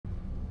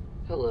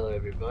Hello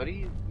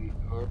everybody, we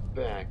are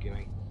back and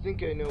I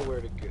think I know where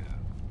to go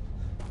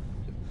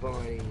to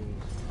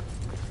find.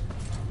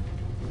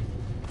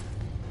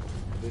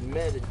 I've been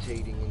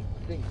meditating and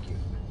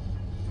thinking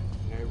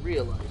and I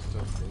realized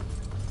something.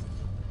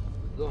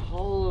 The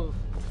Hall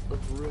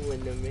of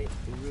Ruination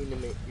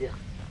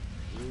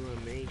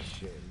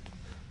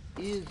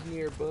is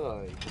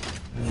nearby.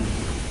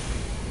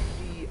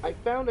 See, I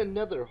found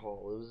another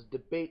hall. It was a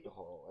debate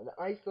hall and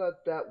I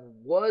thought that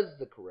was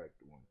the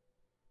correct one.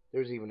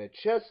 There's even a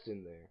chest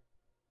in there.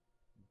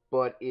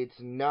 But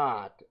it's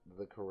not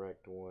the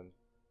correct one.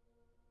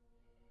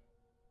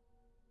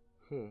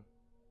 So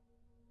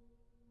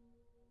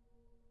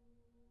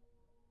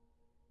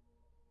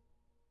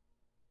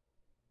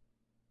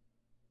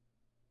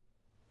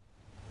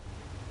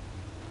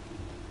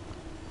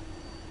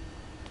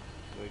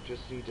I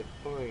just need to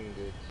find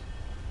it.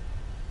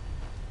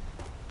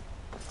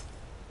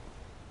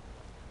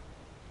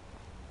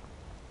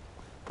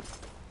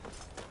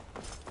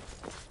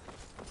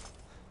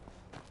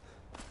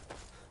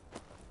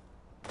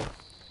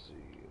 Let's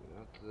see,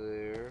 not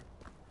there.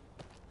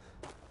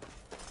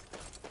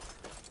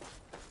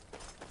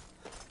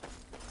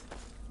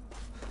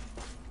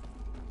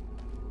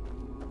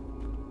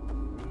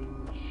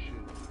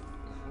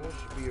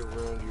 Should be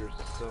around here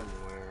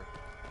somewhere.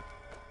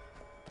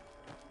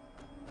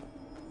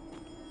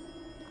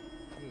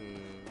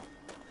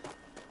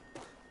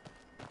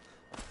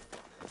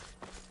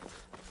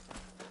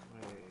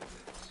 Wait.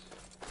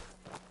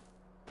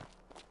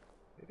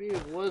 Maybe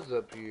it was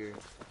up here.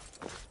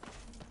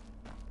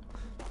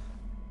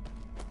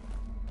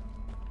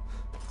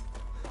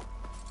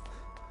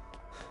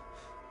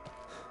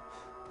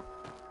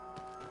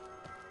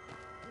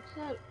 What's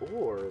that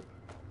orb?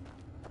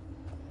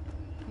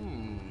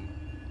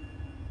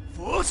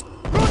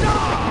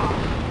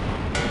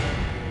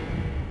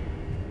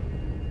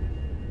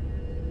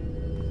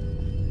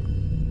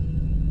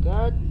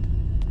 That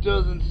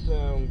doesn't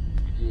sound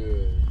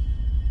good.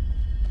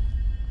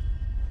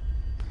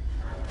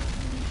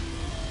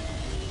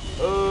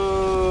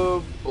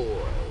 Oh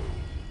boy.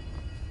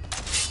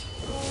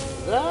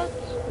 That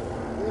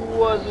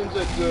wasn't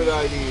a good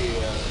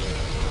idea.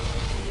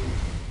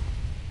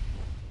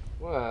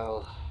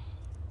 Well,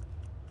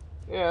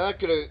 yeah,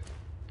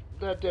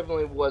 that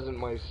definitely wasn't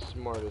my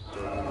smartest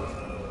idea.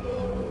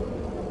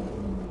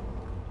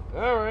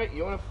 Alright,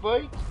 you wanna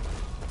fight?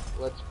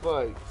 Let's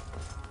fight.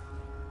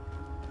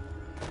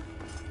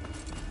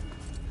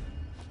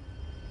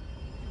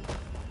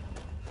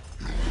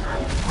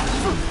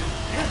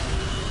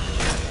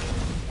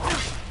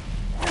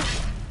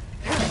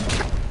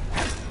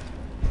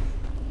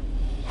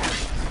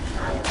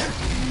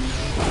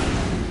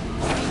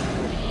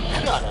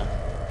 Shut up.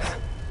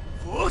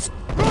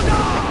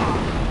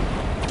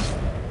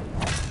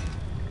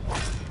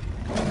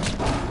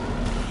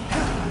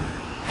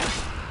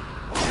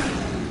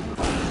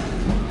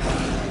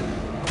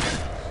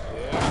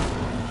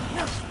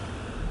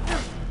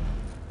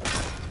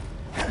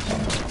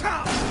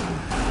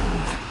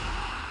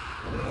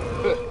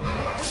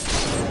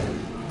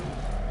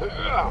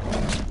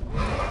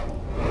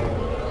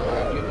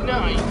 Good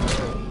night.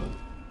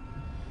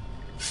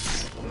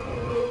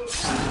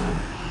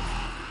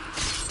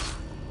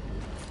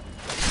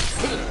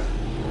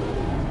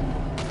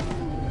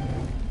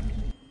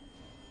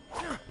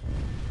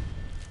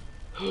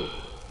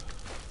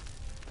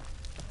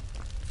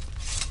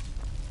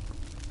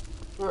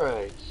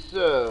 Right,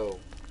 so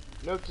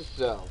note to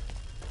self: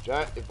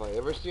 if I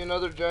ever see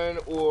another giant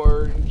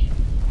orange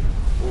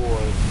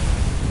orb,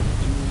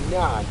 do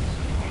not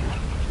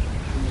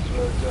use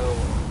Roto.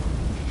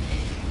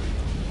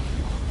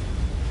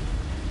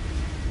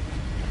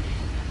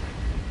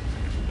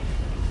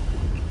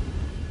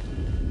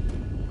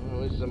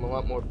 Well, at least I'm a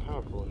lot more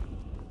powerful.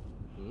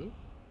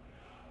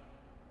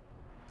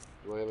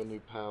 Do I have a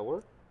new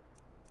power?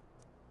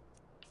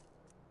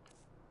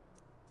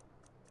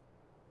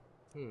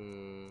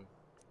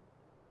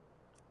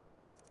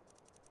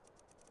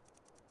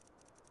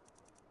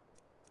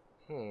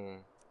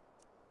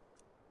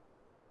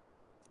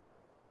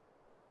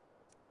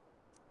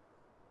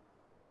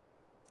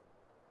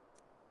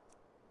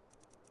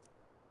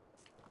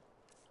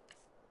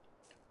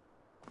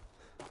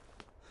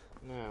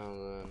 Now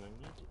then,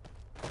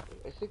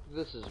 I think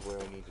this is where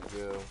I need to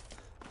go.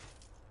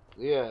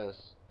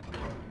 Yes.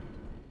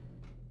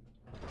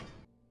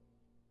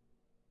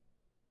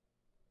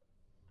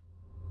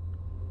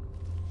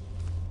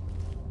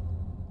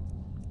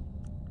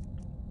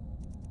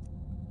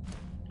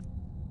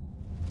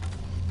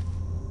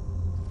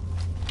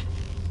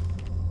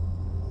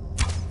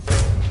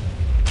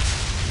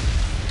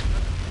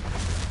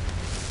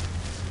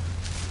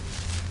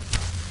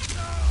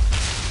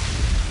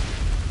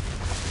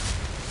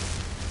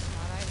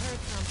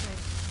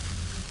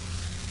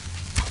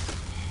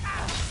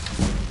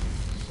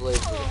 Slave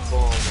to the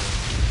farmer.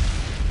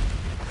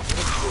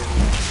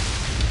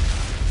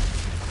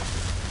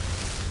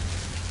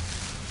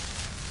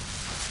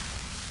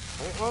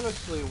 I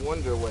honestly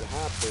wonder what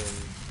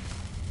happened.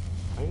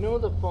 I know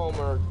the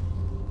farmer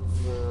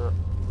There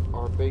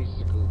are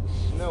basically the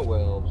snow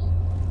elves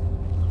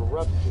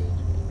corrupted.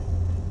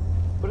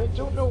 But I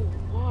don't know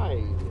why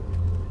they're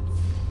corrupted.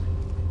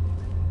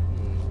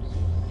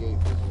 Seems the gate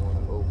doesn't want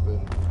to open.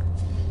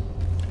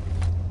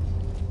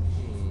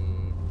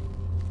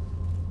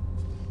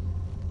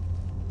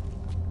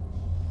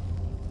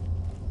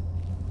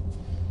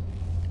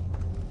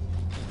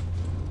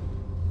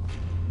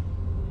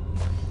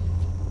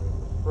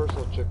 First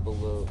I'll check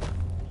below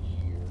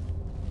here.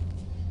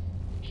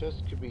 The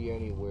chest could be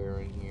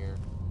anywhere in here.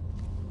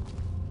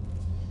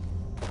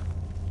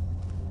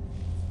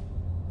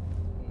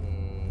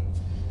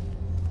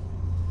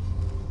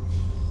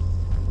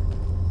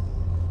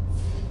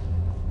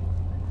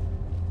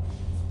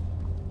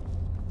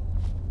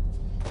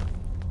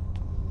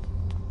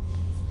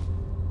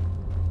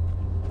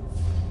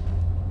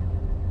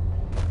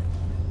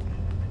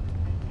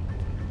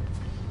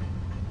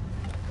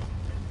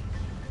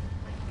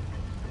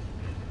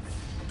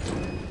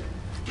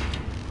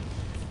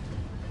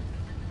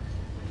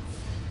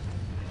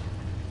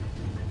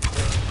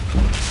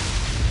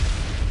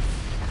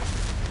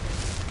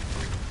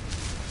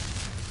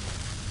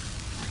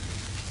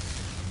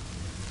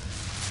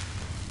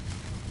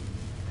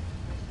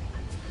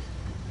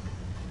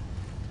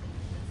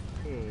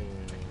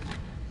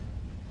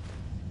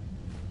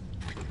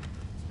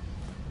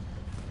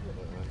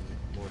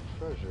 More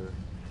treasure.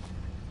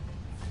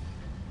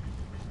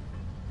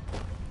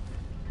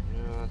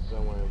 No, that's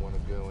not where I want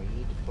to go. I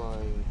need to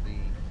find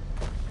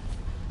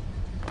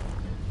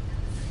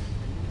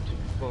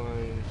what I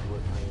am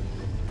looking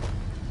for.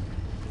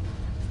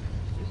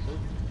 Is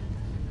it?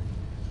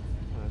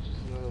 No, it's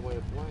just another way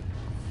of black.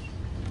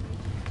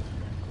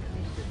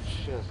 Where's the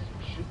chest?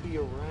 It should be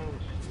around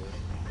here.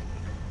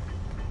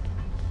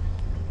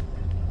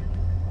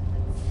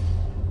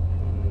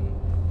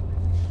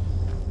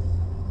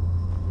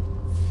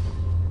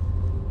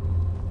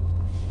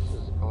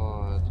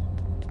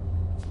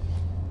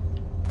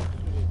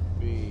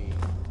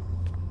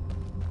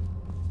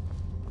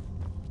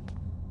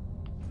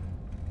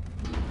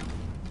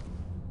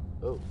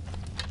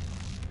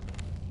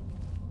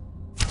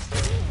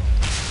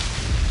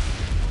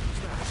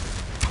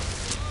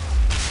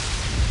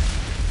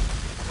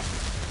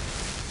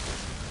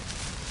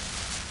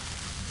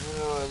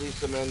 At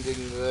least I'm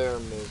ending their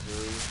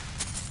misery.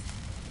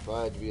 If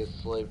I had to be a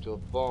slave to a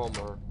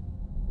farmer.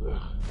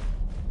 Ugh.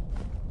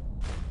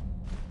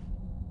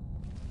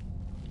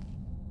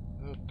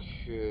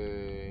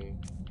 Okay.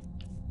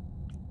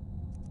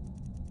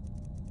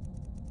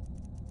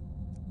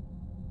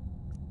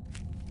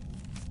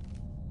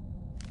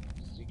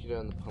 Seek it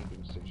out in the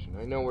pumping station.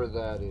 I know where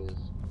that is.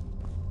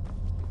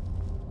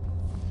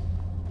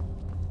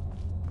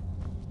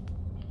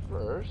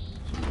 First.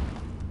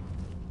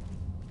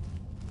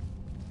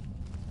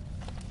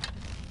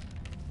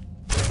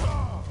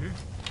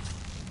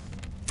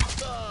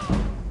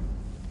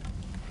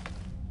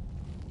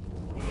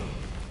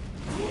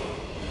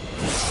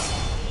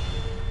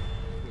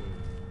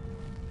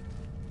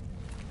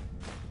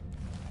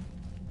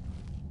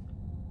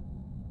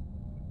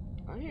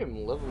 I am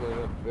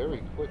leveling up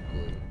very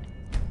quickly.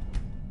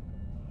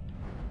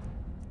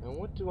 Now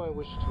what do I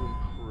wish to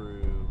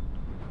improve?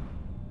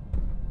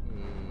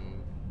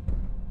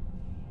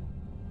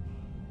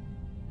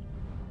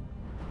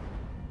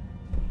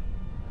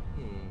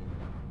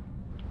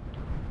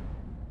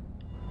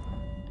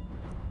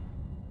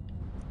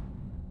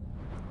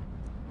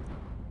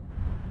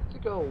 I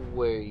think I'll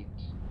wait.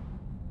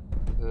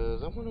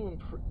 Because I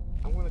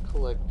want to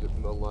collect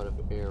a lot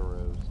of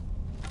arrows.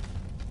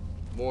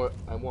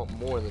 I want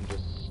more than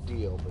just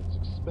steel, but it's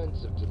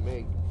expensive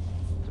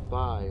to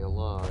buy a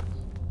lot.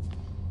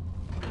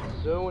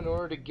 So in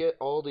order to get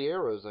all the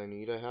arrows I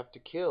need, I have to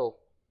kill.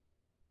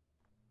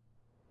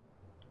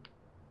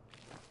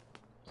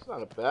 It's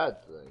not a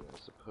bad thing, I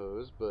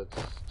suppose, but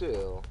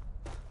still.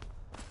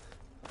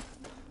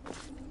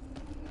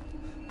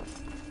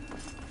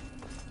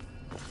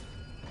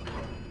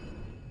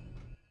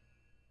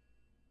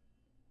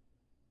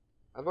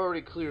 I've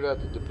already cleared out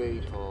the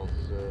debate hall,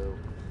 so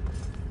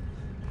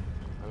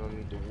I don't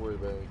need to worry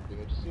about anything.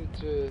 I just need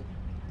to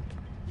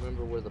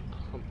remember where the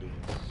pumping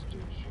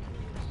station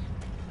is.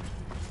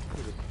 I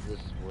think it's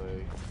this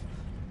way.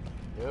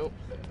 Nope.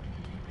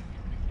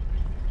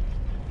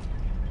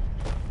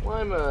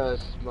 Why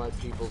must my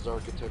people's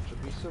architecture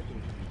be so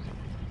confusing?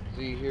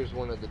 See, here's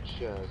one of the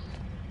chests.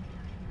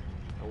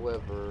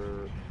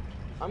 However,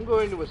 I'm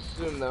going to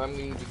assume that I'm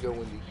going to go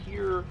into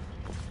here,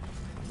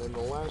 and then the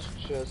last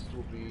chest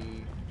will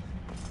be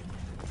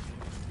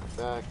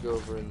back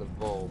over in the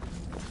vault.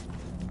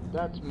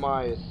 That's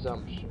my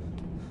assumption.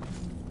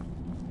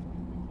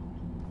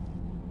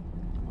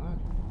 What?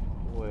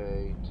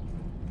 Wait.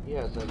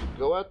 Yes, I have to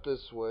go out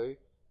this way,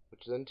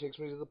 which then takes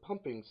me to the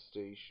pumping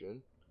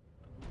station.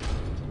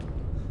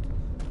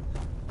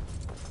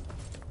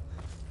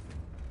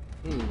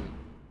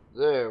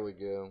 There we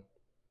go.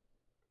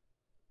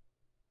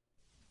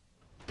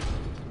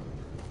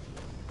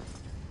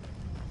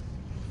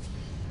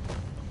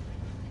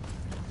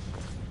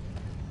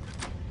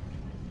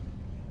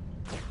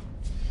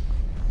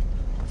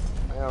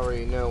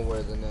 already know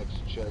where the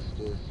next chest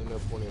is, so no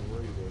point in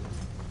reading.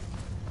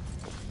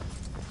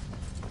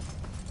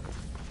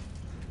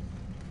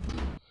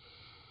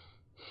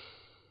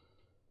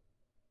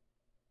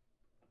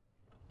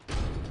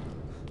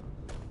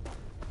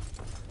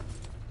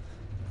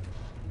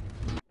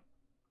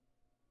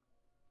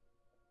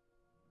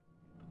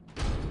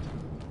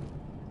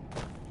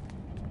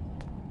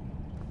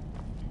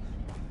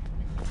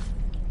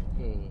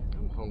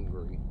 I'm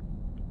hungry.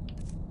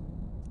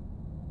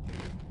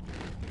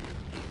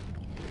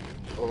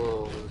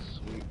 Oh, the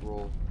sweet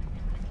roll.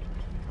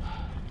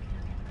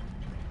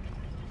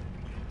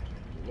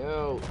 You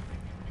know,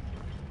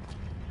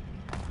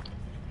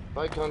 if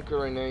I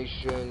conquer a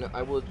nation,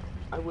 I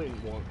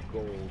wouldn't want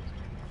gold,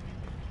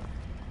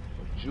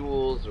 or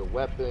jewels, or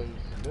weapons.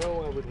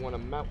 No, I would want a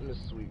mountain of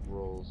sweet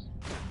rolls.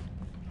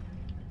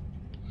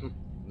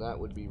 That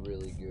would be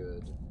really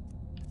good.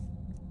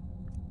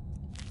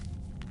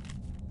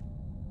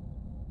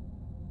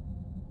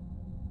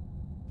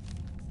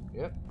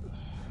 Yep,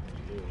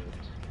 I knew it.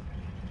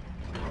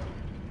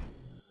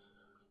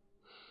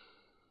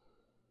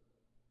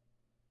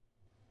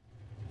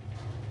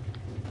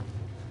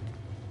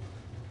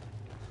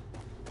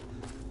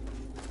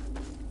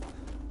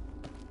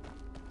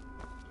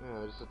 Yeah,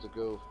 I just have to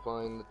go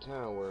find the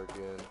tower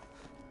again.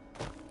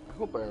 I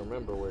hope I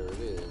remember where it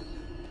is,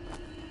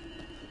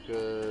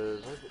 because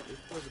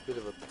it was a bit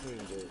of a pain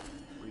to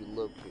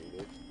relocate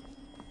it.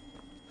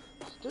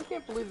 Still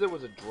can't believe there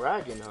was a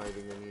dragon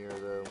hiding in here,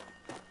 though.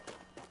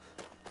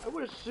 I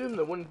would assume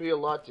there wouldn't be a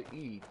lot to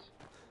eat.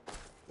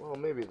 Well,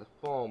 maybe the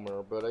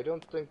Falmer, but I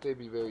don't think they'd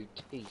be very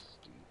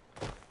tasty.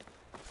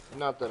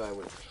 Not that I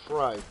would have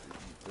tried to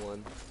eat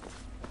one.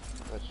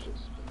 That's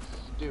just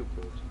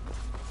stupid.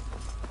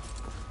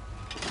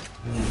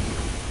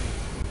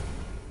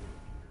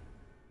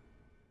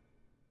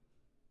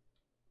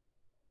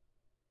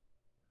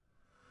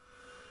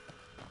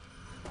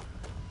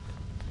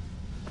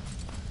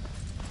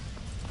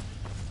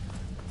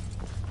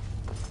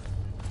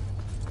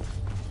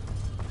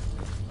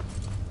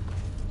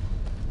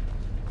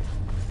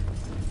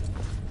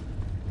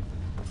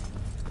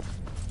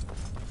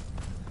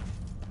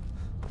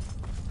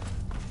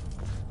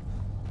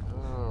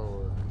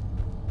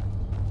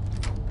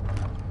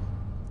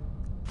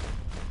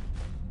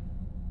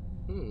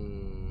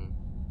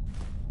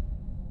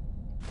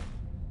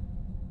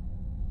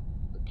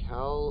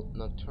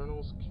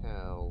 Nocturnal's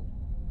Cowl.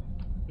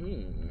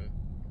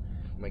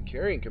 My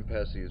carrying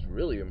capacity is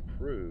really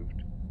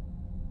improved,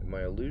 and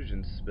my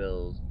illusion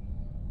spells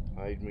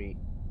hide me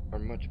are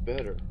much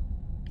better.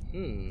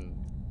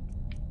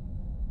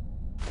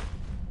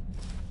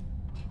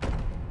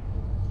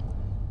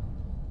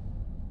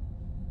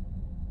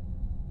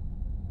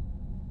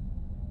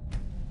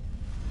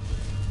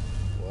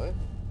 What?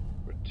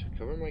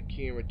 Recover my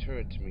key and return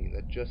it to me,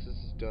 that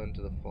justice is done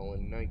to the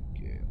fallen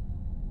Nightingale.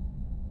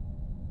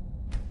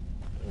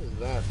 What does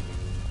that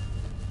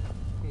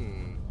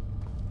mean?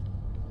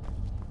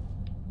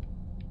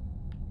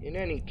 In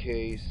any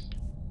case,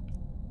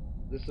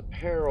 this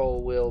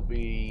apparel will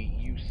be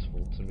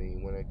useful to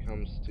me when it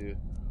comes to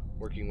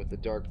working with the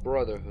Dark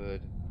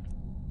Brotherhood.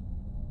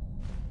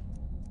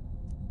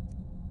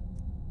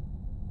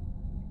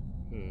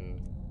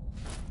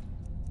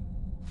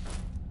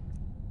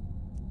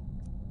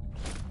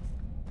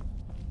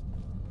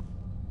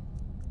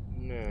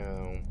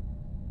 Now,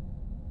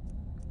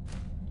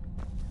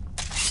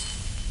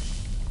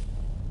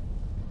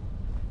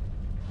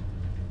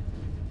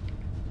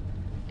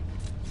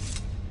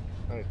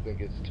 I think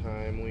it's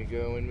time we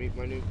go and meet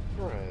my new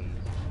friends.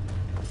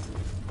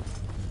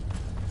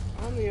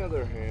 On the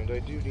other hand, I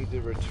do need to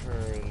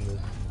return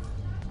this.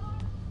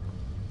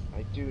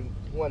 I do.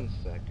 1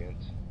 second.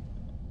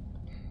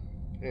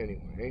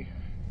 Anyway.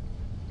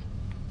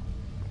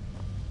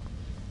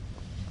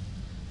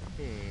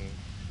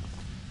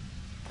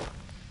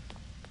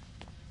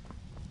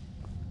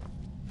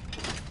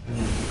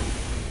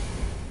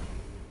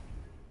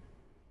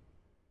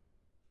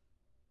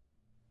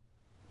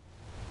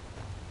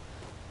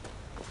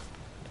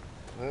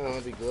 Well,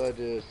 I'll be glad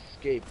to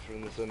escape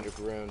from this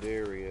underground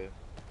area.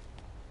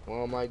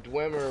 While my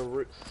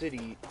Dwemer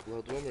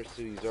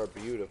cities are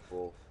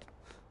beautiful,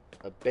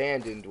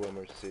 abandoned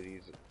Dwemer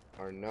cities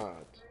are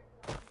not.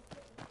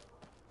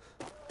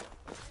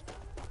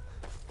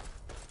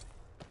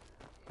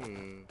 I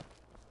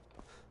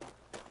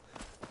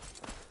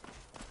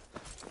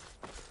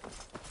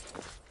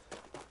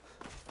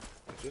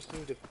just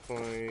need to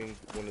find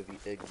one of the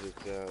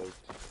exits out.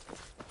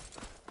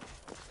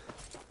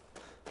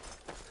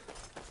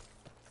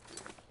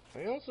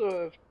 I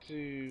also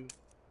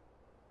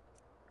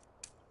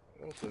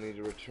need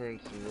to return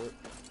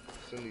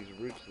send these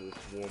roots to this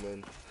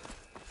woman,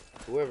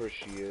 whoever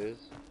she is.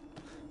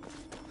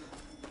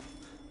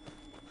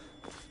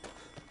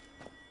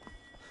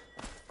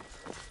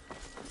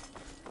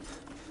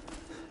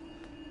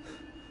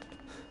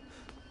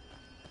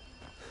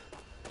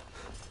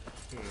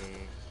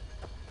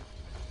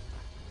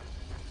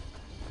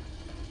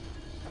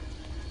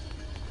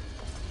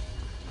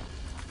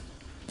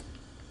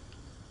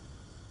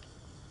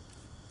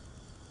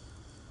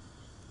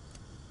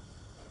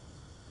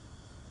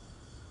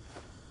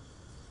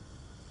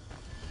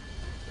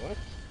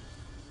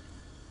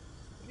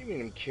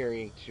 mean I'm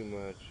carrying too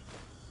much?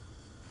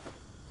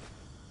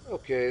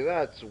 Okay,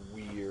 that's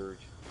weird.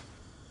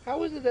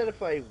 How is it that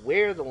if I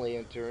wear the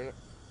lantern,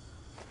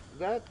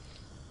 that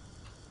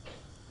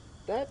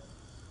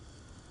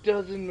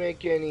doesn't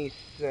make any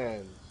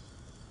sense.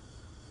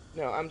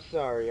 No, I'm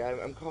sorry.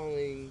 I'm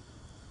calling.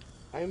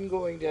 I'm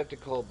going to have to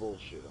call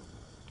bullshit on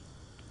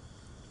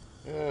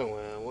that. Oh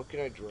well, what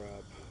can I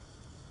drop?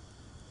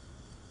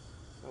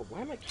 Oh,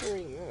 why am I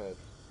carrying that?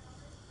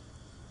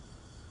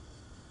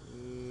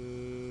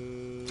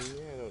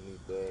 Yeah, I don't need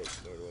that.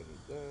 Nor do I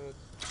need that.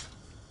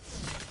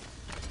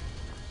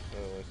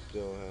 Oh, I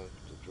still have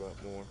to drop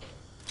more.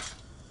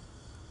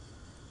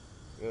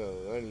 Oh,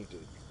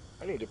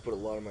 I need to put a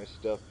lot of my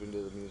stuff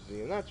into the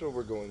museum. That's where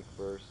we're going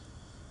first.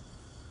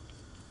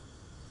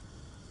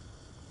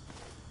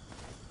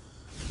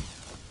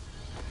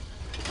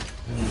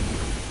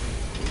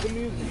 To the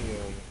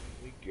museum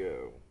we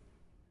go.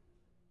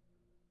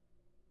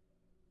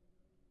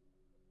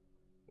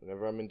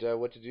 Whenever I'm in doubt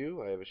what to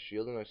do, I have a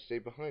shield and I stay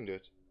behind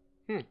it.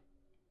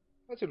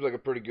 That seems like a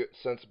pretty good,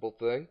 sensible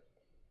thing.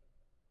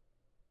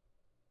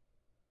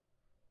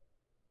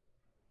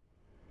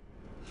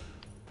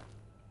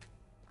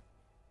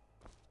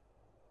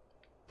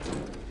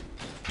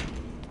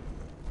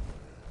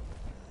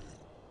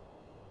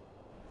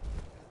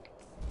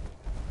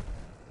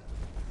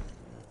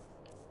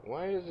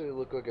 Why does it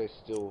look like I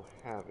still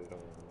have it on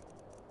me?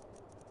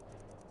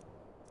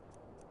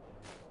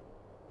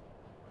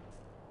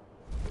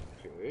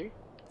 Okay.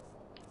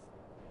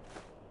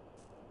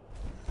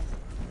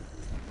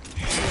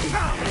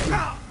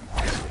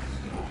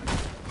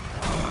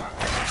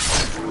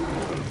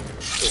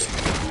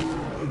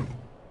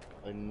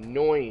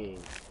 Annoying.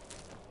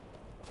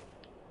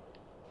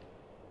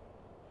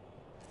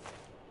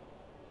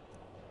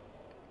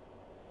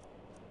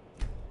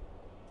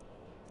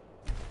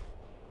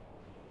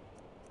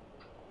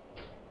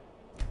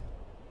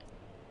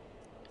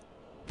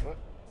 What?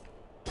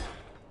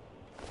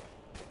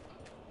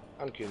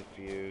 I'm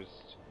confused.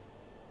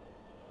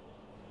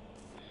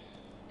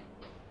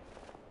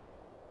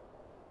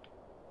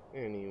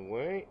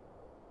 Anyway.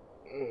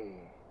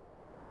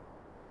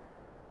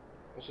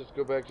 Let's just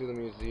go back to the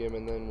museum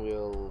and then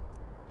we'll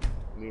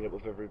meet up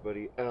with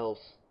everybody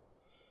else.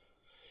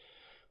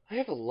 I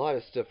have a lot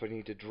of stuff I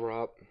need to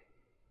drop.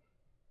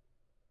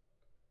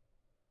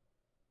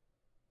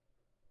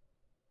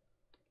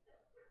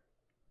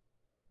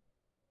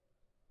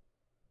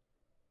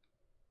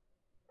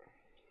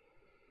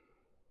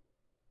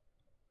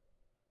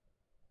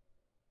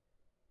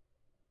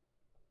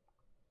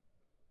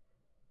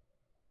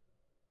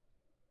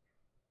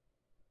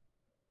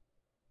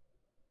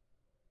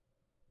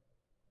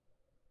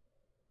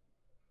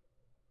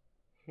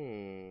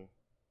 Hmm.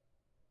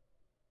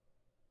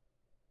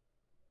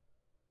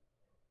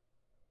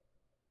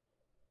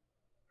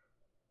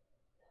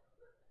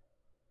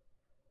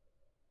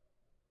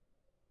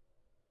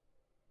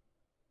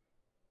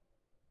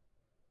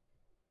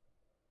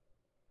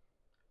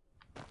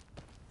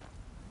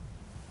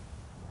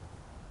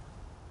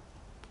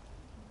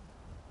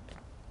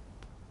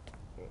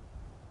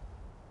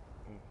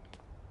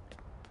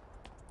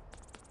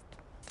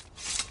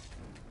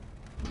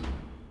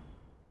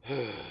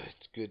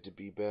 It's good to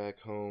be back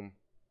home.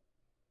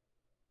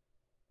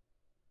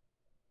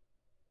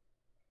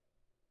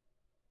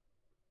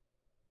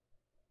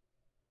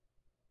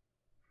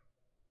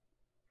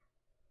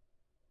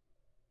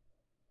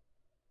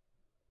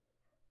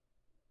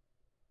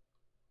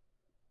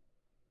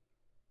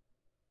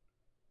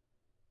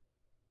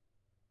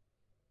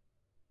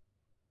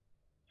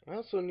 I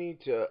also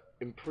need to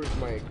improve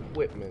my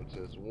equipment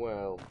as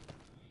well.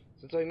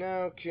 Since I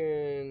now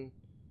can...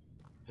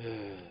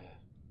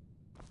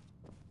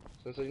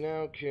 Since I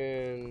now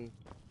can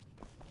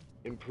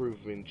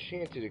improve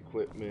enchanted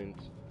equipment,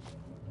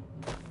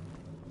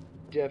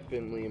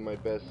 definitely in my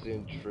best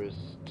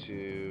interest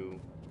to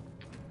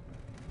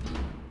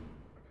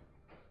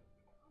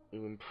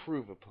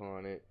improve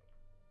upon it.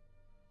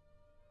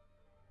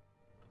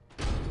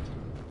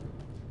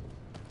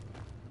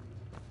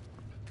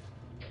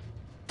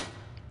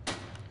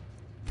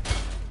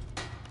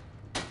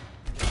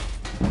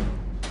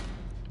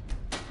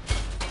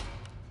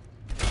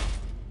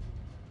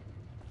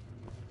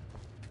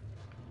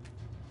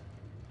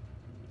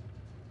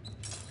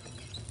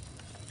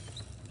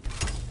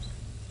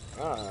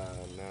 Ah,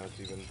 now it's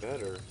even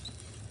better.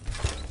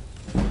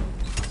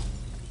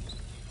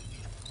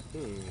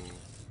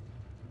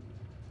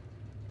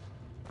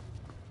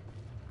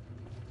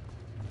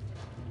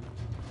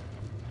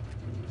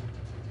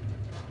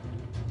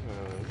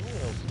 What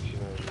else can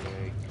I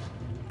make?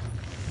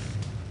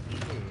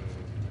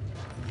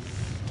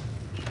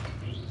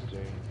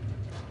 Interesting.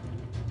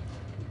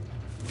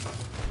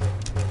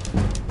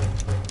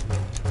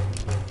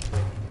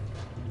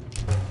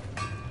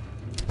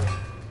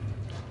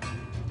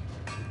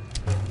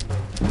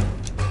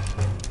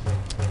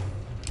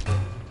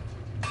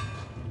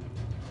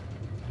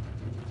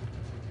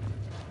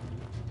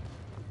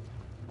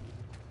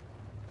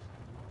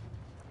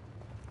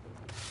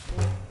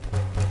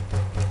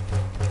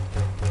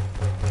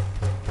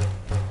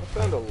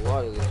 found a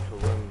lot of this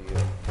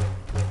corundium.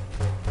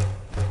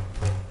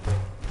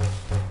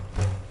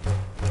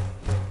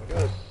 I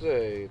gotta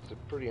say, it's a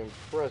pretty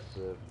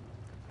impressive.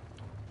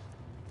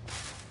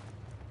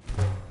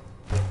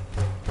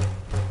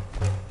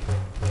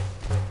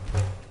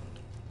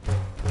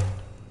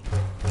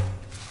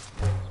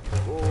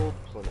 Some gold,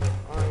 plenty of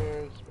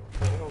iron,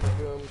 some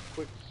talcum,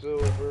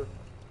 quicksilver,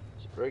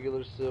 some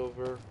regular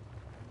silver.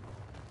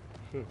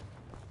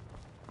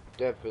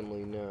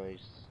 Definitely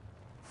nice.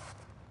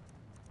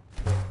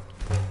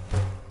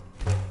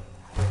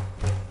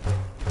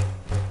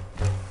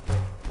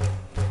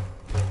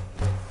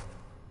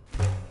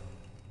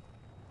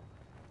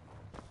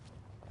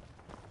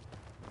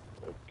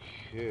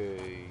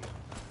 Okay.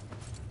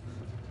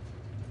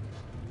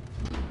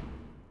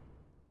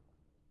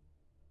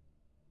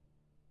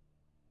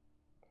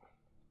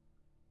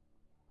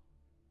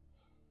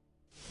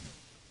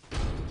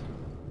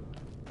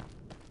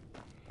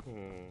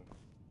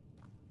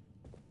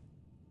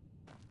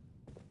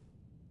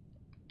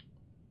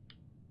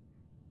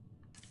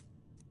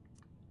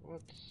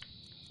 Let's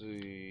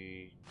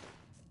see.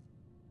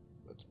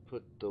 Let's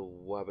put the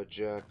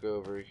Wabbajack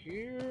over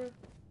here.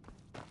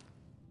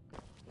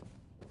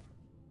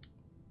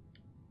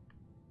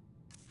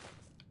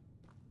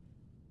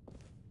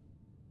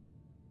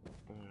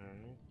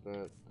 Alright,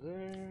 that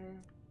there.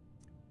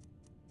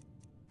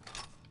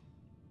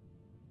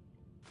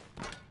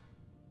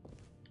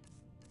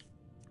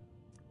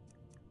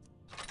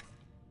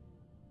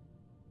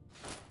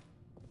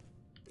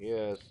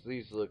 Yes,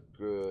 these look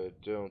good,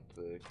 don't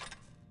they?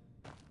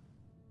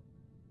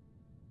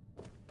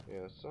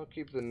 Yes, I'll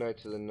keep the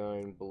Knights of the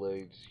Nine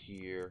Blades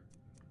here.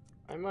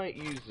 I might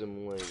use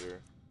them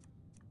later.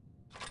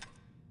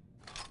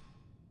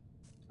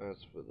 As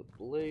for the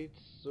blade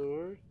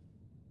sword,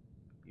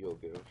 you'll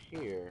go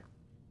here.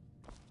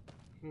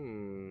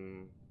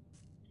 I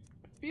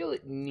feel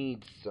it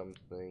needs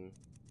something.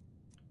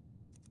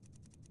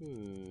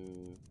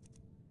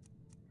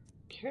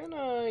 Can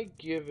I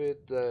give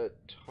it that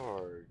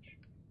targe?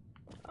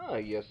 Ah,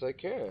 yes I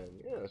can.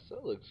 Yes,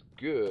 that looks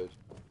good.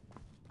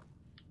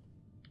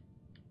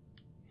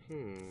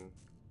 Is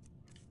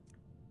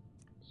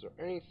there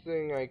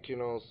anything I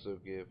can also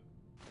give?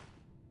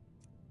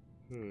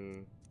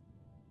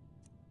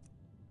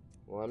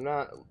 Well, I'm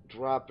not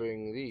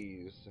dropping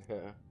these.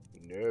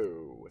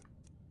 No.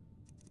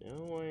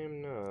 No, I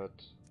am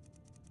not.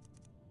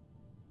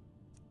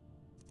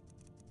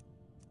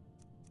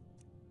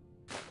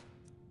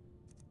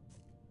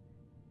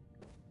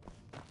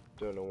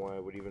 Don't know why I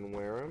would even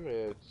wear them.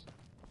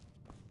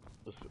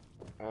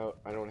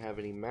 I don't have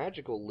any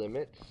magical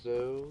limits,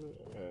 so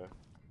yeah.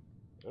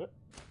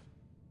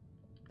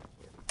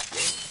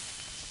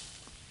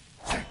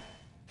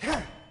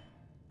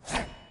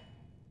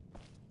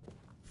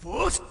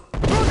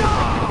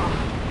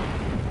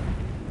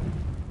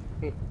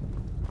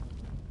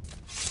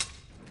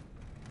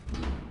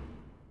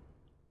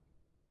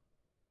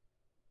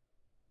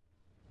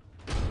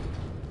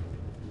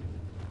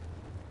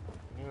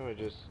 Now I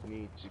just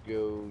need to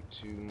go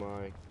to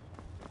my...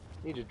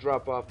 Need to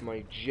drop off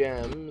my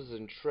gems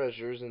and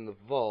treasures in the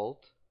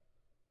vault.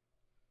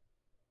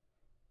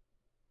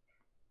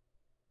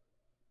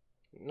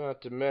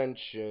 Not to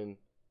mention...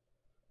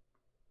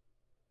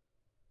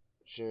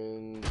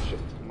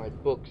 my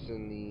books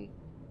in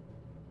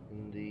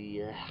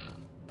the...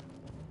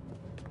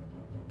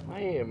 Why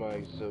am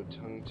I so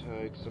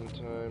tongue-tied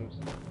sometimes?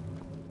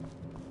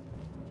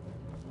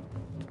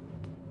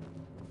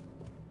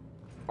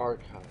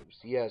 Archives.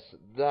 Yes,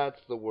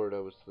 that's the word I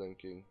was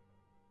thinking.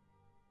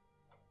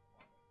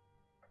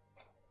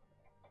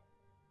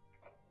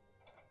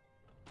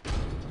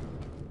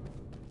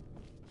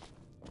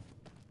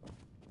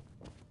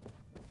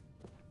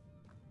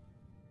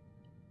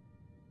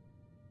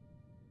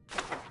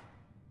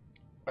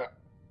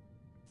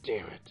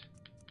 Damn it.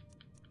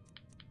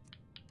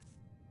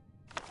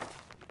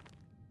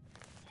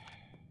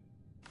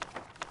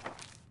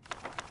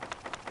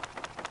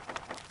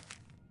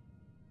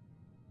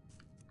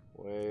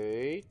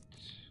 Wait.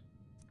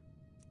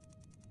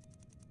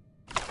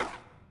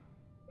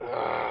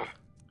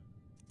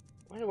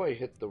 Why do I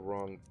hit the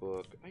wrong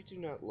book? I do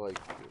not like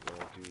it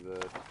when I do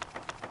that.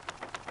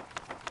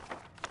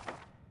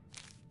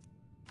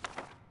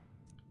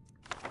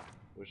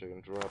 Wish I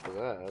can drop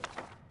that.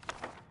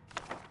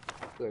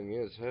 Thing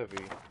is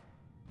heavy.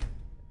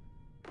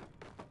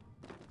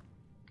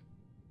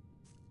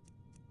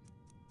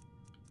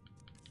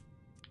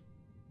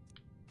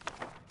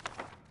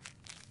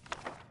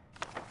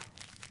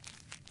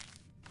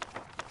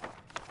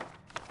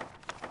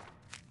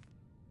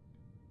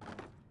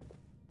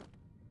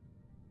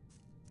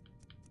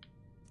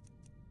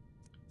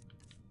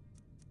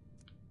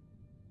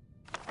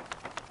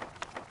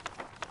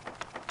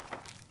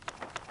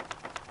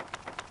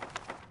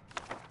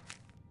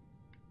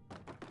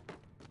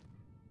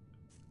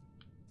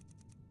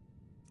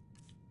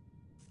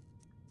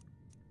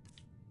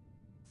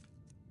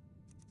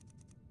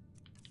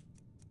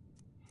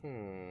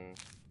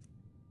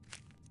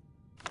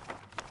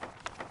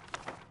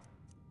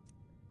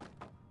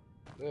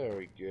 There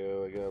we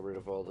go. I got rid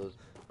of all those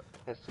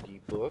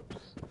pesky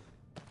books.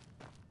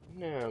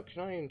 Now,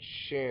 can I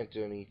enchant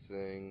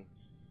anything?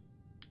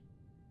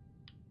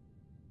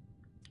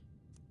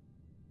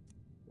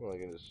 Well, I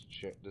can just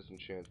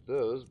disenchant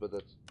those, but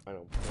that's... I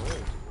don't plan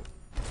to.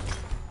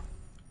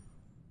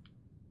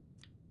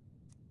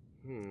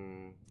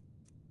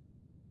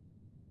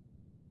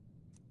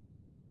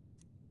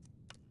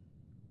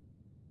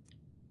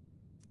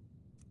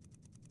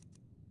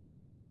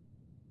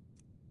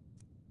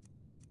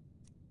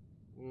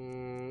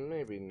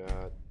 Maybe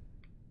not.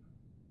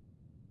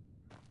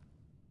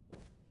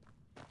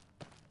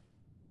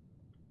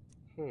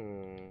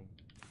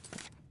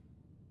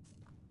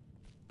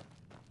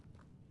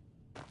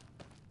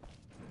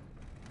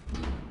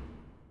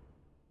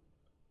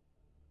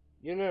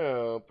 You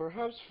know,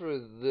 perhaps for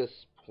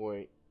this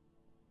point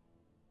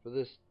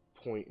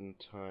in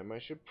time, I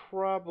should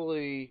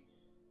probably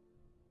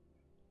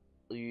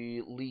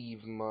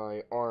leave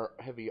my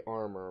heavy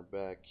armor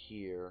back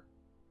here.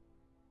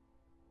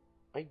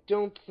 I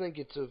don't think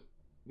it's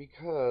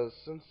because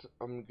since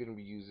I'm gonna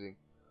be using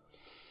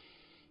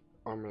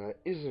armor that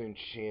isn't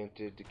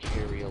enchanted to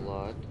carry a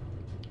lot.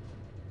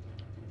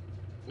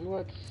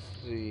 Let's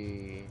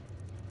see.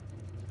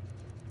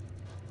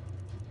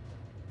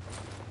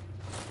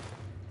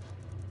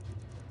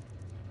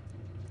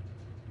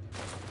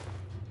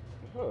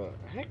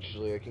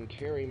 Actually, I can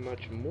carry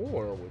much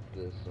more with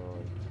this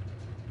on.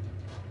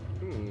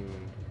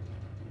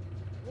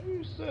 What do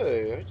you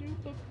say? I do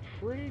look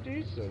pretty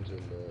decent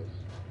in this.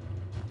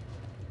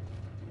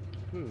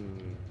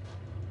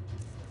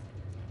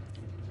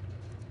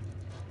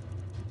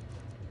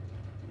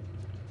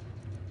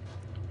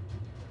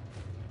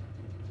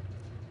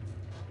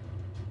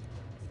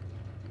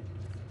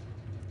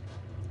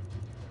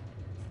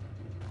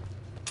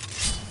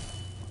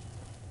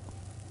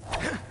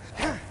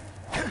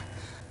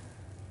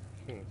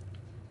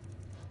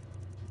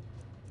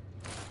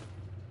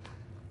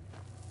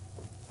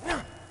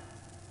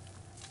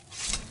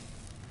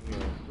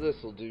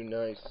 This'll do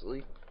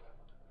nicely.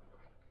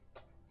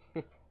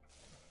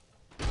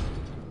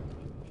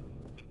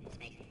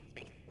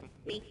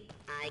 Me,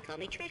 I call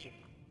me treasure.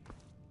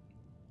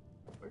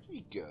 Where did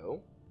he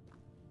go?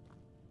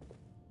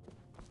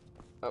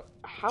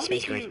 How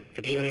Space did you... Court.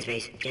 For people in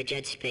space.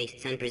 Judge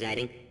space. Sun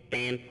presiding.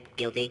 Bam.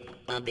 Guilty.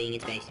 Bob being in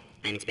space.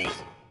 I'm in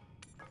space.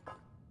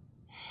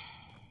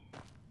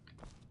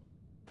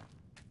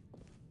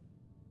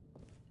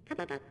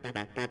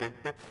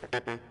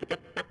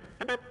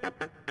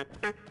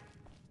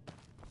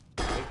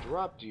 I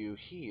dropped you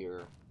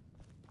here.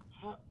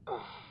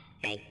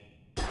 Hey.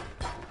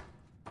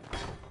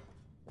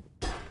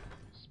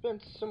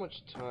 Spent so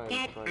much time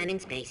Dad, trying I'm in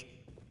space.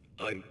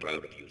 I'm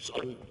proud of you,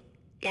 son.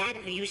 Dad,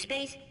 are you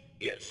space?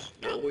 Yes,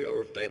 now we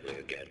are a family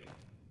again.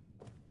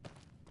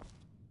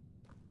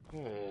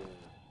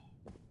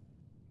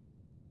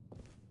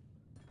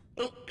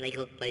 Oh,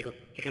 political.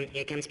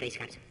 Here comes space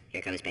cops.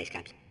 Here comes space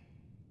cops.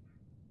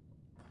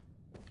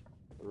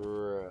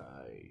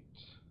 Right.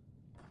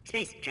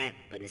 Space, trial.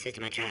 Putting the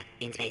system on trial.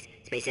 In space.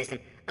 Space system.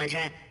 On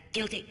trial.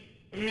 Guilty.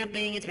 Not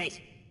being in space.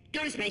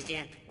 Go to space,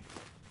 Dad.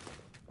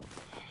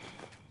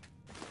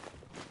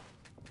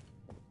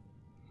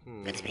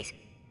 Go to space.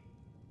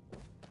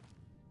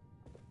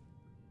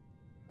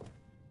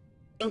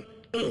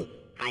 Ooh.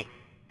 Hi.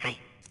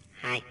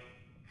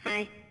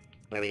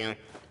 Where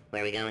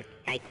are we going?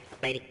 Hi,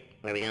 lady.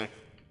 Where are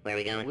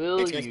we going? Will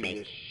Let's go you space.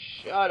 just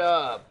shut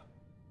up?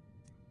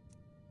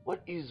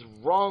 What is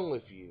wrong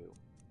with you?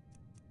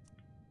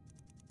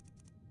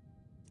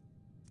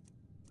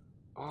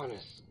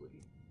 Honestly.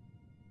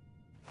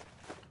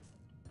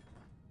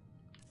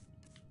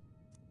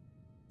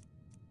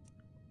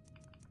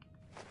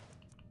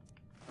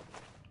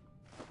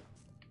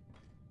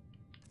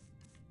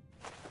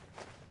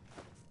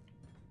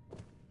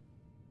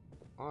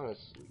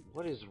 Honestly,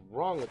 what is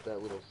wrong with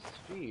that little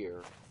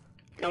sphere?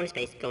 Go to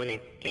space. Go in there.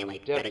 Can't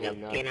wait. Definitely Gotta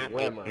go. not Can't out.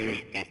 Glimmer.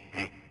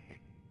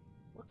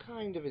 What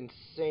kind of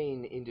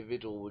insane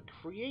individual would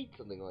create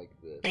something like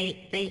this?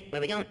 Lady, where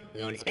are we going?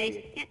 We're going to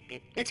space? Yeah.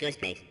 Let's go to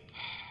space.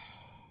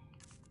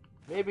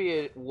 Maybe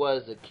it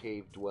was a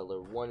cave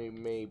dweller, one who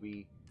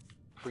maybe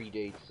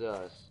predates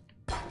us.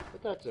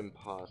 But that's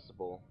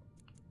impossible.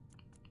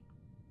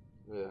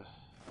 Ugh, you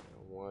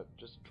know what?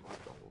 Just drop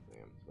the whole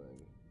damn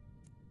thing.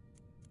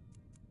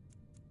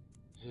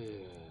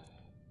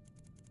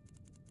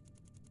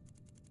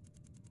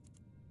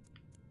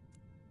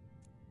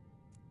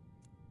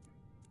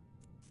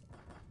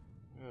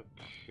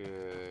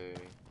 Okay.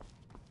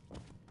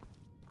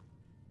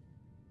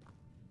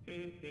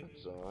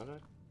 That's odd. I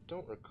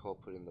don't recall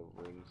putting the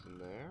rings in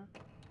there.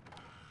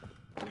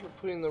 I remember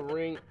putting the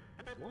ring...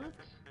 What?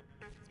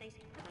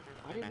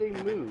 Why did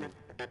they move?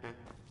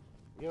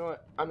 You know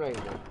what? I'm not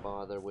even gonna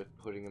bother with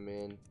putting them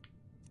in.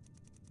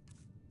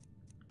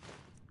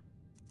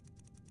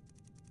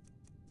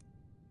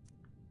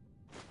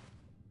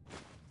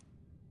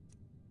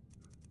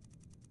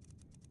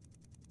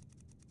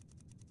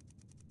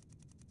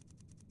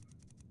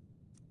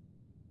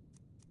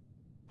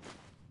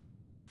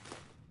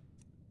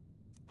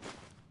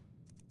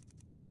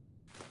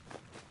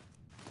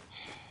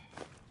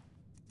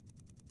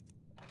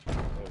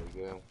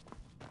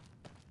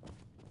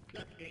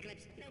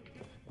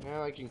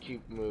 Now I can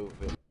keep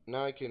moving.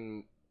 Now I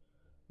can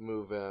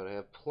move out. I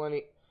have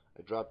plenty.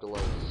 I dropped a lot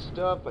of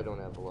stuff. I don't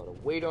have a lot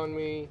of weight on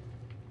me.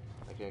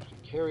 I can actually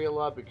carry a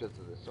lot because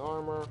of this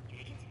armor.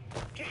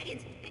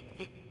 Dragons!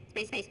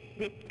 Space, space.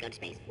 Go to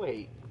space.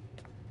 Wait.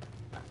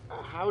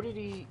 How did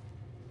he...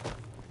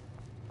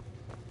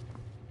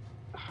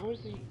 How is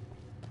he...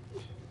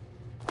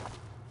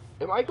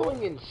 Am I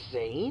going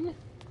insane?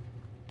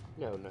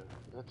 No,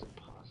 that's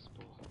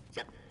impossible.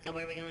 So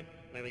where are we going?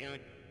 Where are we going?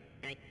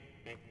 Right?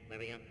 Where are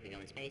we going? We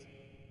going in space?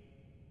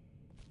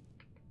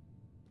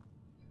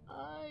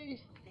 I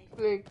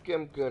think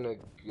I'm gonna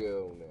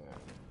go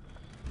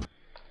now.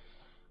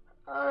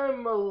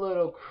 I'm a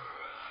little...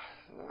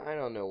 I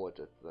don't know what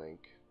to think.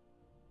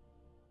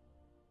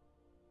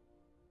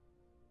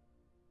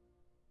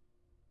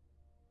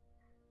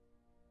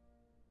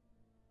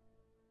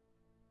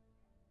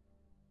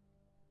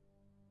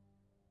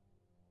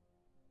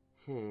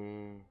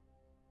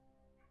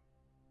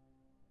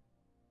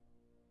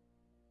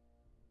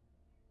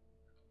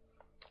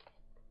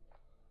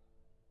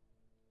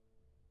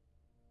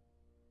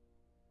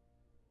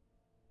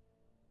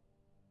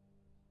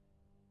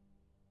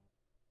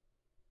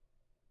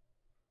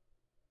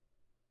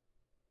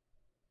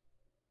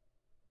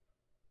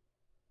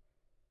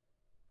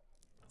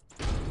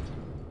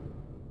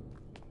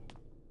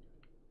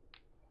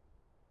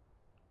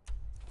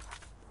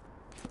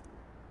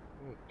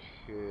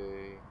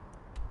 Okay.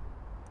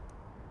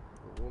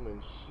 The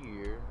woman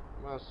here.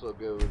 Might as well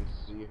go and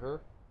see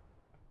her.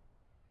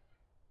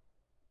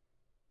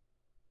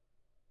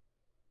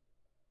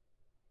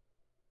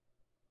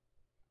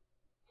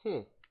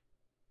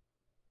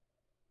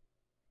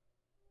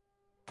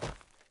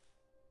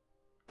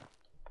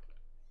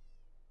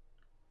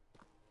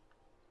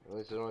 At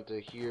least I don't have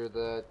to hear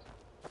that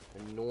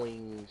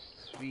annoying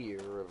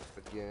sphere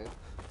again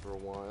for a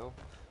while.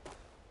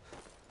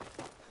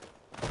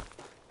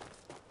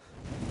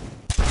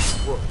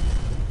 Whoa.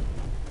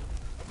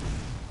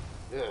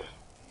 Yeah.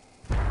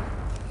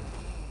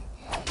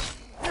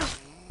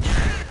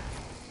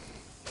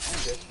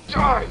 Just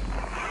die!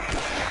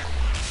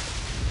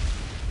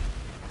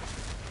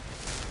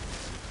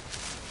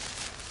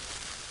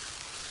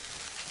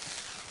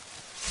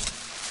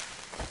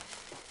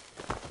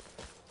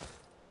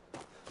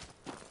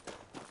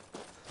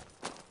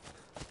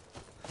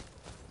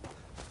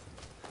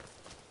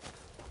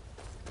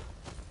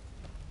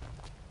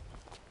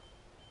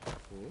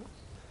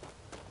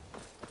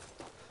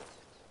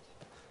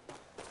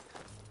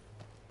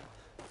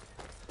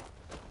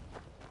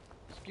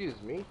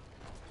 Excuse me.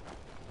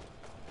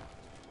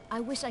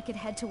 I wish I could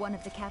head to one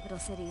of the capital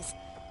cities.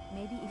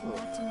 Maybe even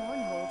back to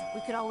Mournhold.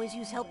 We could always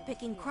use help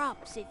picking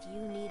crops if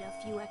you need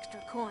a few extra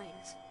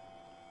coins.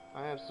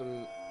 I have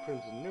some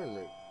Crimson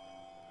Nirnroot.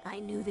 I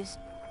knew this.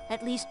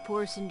 At least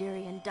poor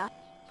Sinderian died.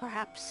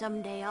 Perhaps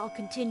someday I'll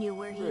continue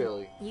where he...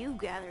 Really? You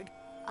gathered.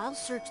 I'll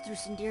search through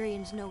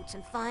Sinderian's notes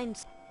and find...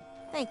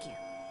 Thank you.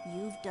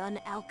 You've done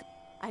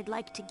I'd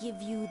like to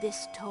give you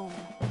this tome.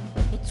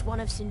 It's one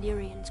of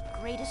Sinderian's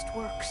greatest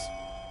works.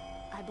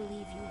 I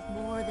believe you've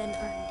more than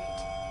earned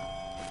it.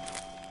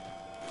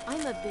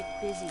 I'm a bit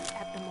busy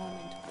at the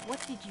moment.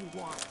 What did you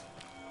want?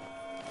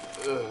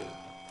 Ugh.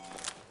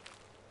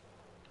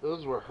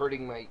 Those were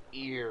hurting my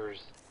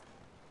ears.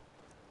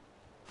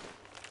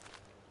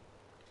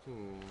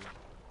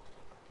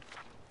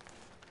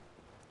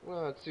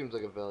 Well, it seems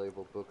like a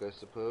valuable book, I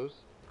suppose.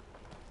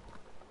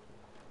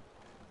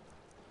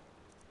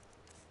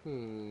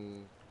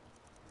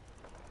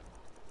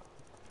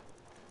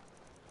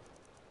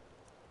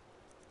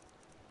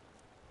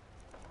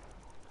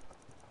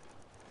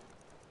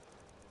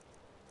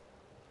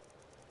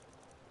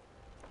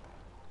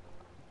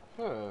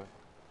 Huh.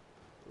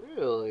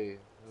 Really?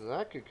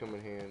 That could come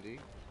in handy.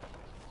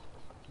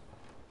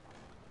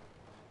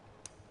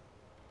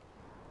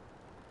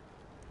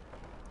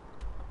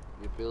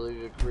 The ability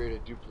to create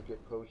a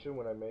duplicate potion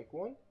when I make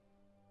one?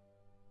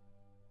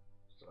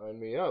 Sign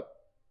me up.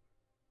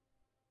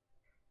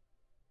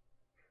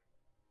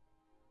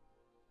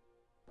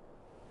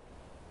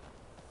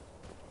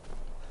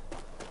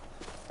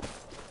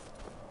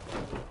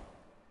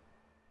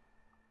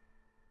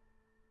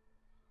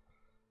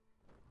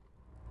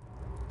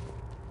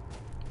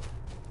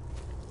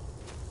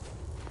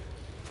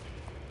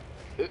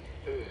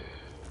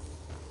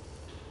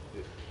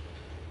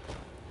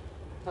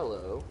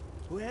 Hello.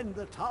 When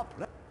the top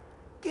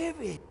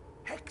give it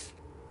hex,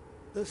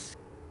 the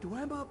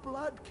Dwemer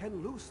blood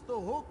can loose the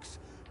hooks,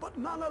 but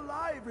none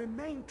alive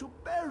remain to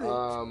bear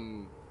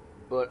it.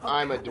 But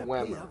I'm a canopy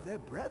Dwemer. of their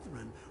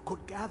brethren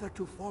could gather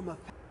to form a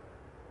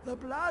the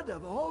blood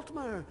of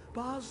Altmer,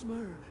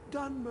 Bosmer,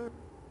 Dunmer.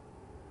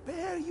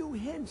 Bear you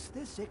hence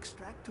this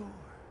extractor.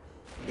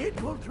 It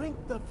will drink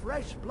the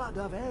fresh blood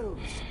of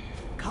elves.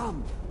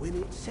 Come when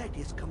its set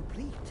is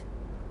complete.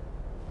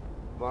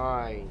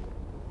 Fine.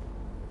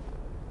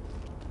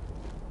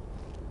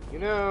 You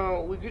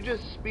know, we could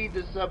just speed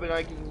this up and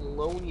I can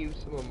loan you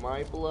some of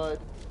my blood.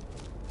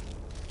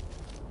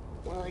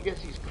 Well, I guess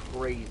he's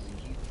crazy.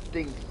 He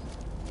thinks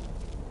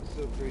he's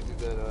so crazy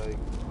that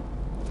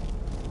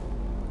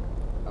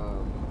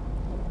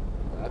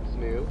That's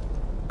new.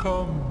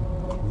 Come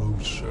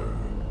closer.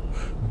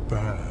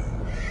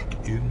 Bask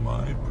in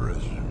my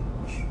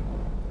presence.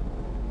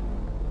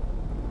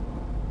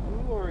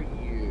 Who are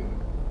you?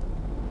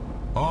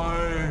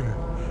 I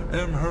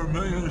am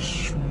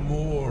Hermaeus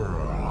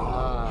Mora.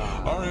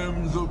 I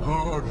am the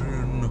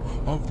guardian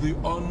of the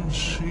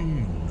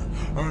unseen,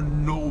 a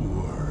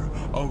knower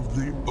of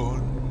the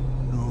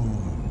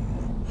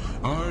unknown.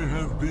 I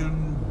have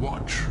been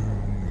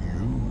watching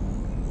you,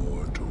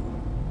 mortal.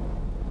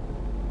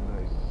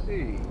 I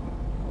see.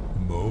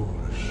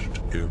 Most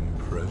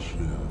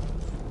impressive.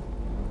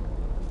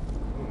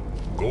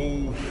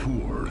 Go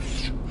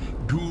forth,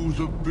 do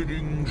the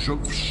biddings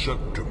of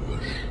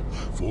Septimus,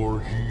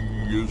 for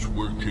he is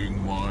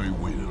working my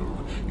will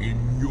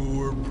in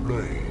your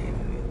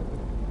plane.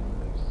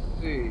 I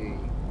see.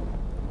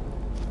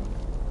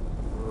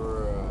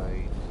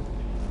 Right.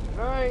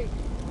 Right.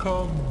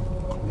 Come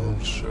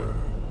closer,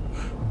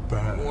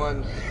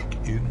 bask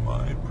in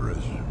my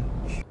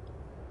presence.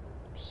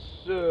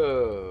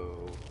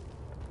 So,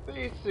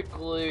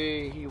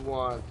 basically, he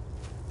wants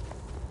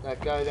that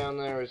guy down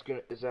there is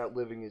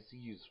outliving his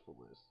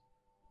usefulness.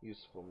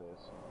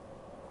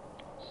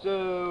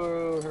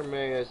 So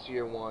Hermaeus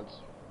here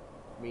wants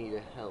me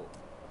to help,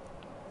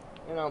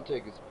 and I'll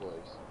take his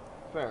place.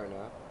 Fair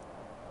enough.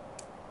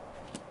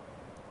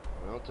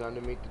 Well, time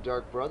to meet the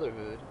Dark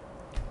Brotherhood.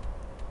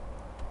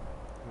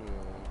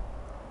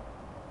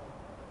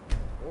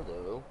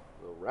 Hello,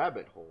 the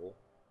rabbit hole.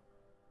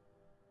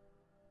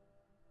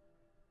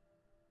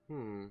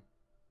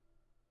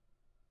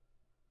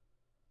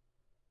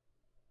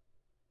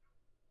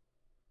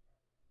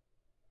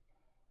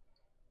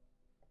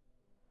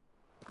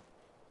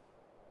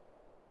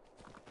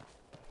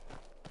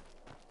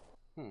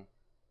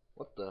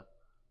 What the?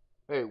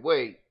 Hey,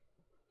 wait.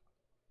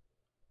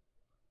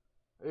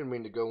 I didn't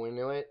mean to go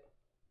into it.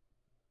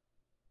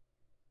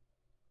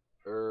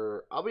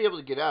 I'll be able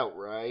to get out,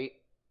 right?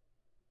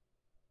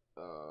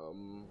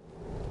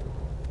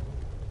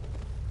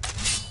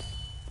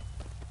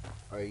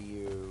 Are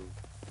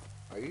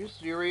you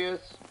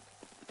serious?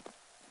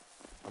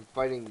 I'm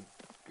fighting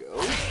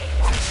ghosts?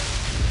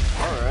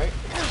 Alright.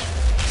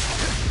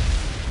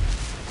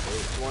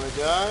 Ghosts wanna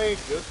die?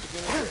 Ghosts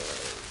are gonna die.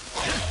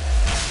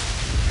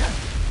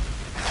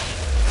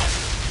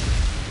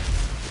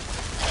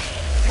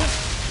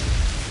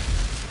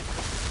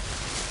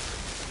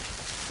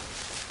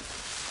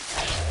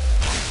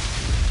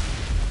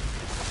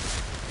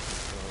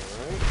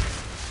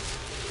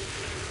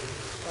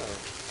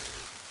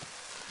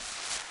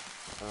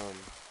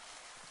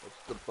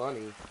 What's the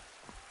bunny? Is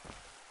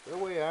there a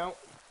way out?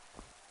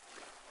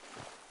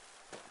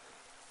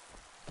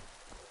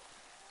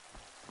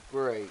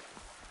 Great.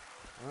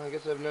 Well, I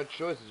guess I have no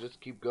choice. Just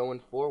keep going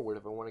forward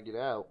if I want to get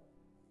out.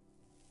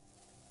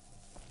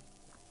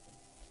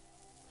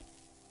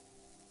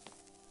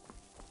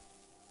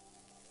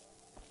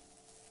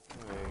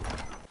 Alright.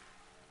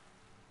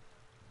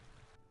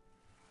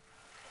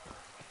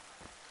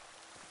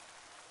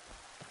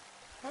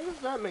 How does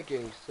that make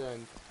any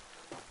sense?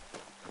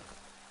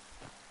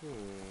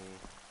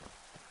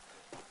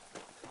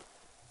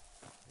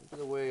 Maybe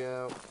the way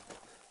out.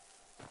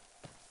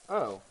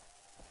 Oh.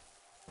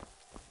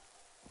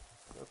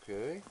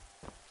 Okay.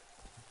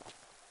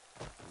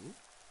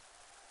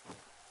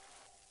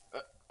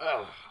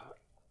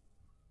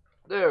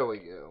 There we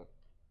go.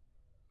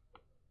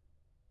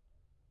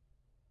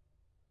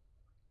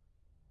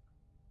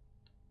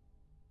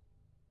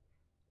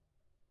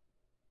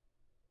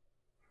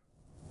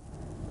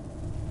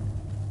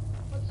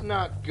 Let's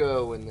not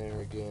go in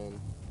there again.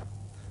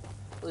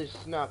 At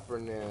least not for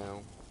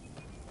now.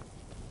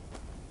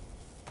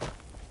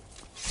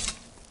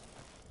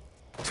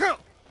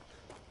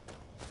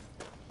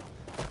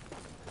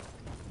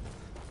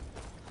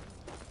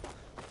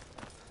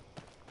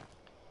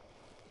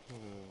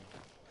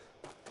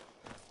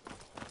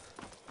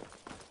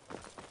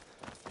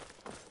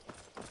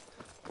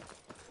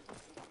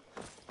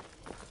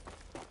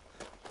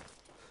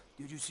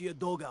 Did you see a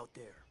dog out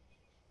there?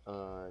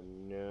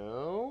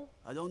 No.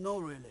 I don't know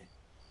really.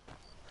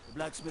 The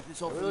blacksmith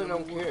is often really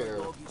don't the care.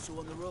 dog he saw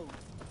on the road.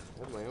 I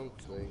have my own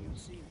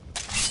things.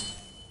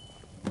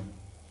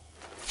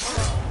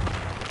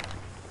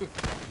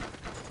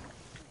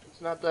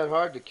 It's not that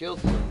hard to kill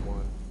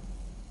someone.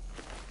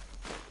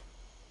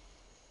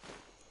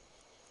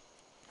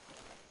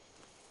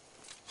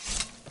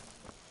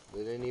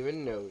 They didn't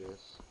even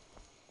notice.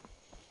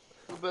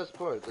 That's the best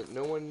part, that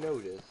no one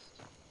noticed.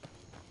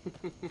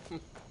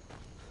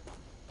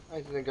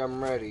 I think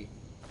I'm ready.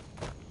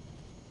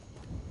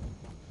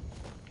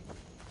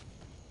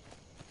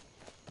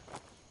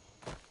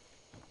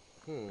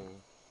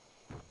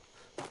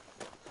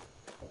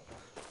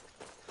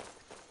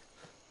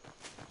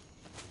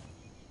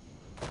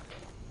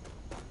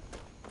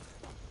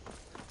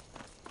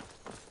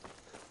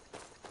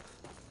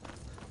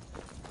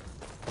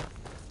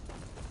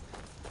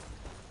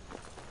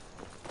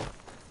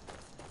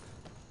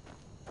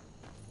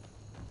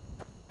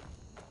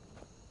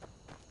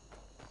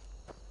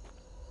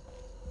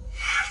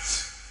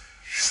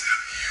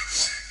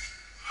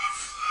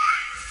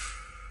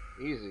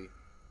 Easy.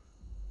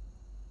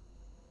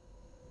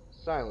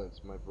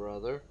 Silence, my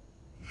brother.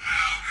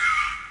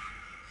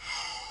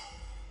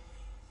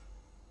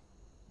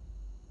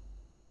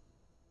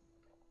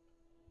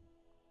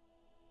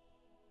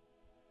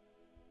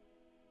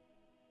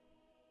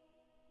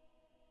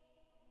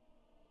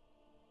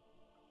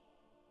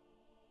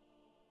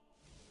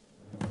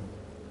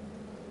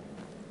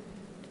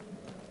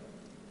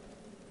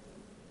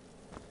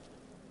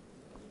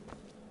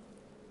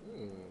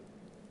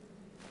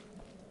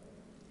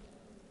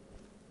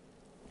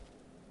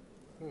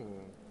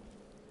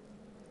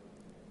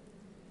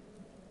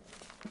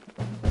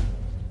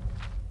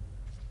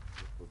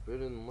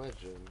 Forbidden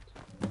legend.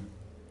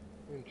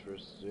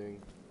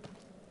 Interesting.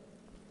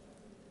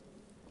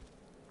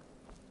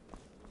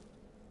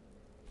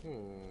 The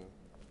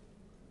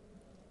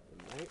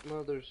Night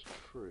Mother's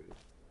truth.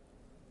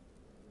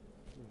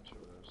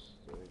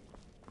 Interesting.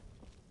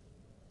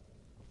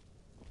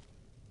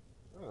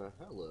 Ah,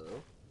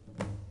 hello.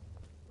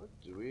 What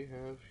do we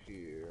have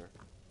here?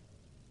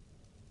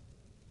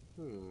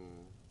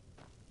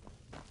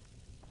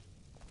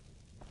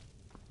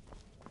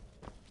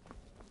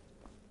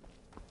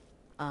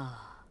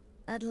 Ah,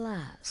 at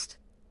last.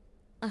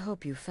 I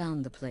hope you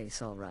found the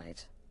place all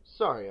right.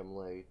 Sorry I'm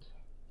late.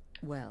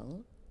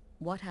 Well,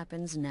 what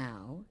happens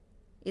now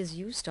is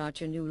you start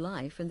your new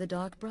life in the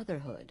Dark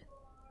Brotherhood.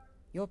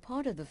 You're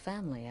part of the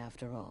family,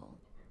 after all.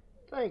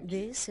 Thank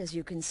you. This, as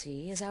you can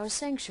see, is our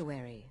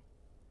sanctuary.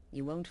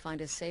 You won't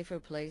find a safer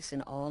place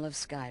in all of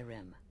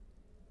Skyrim.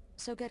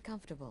 So get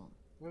comfortable.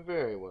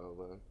 Very well,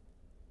 then.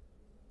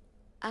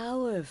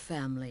 Our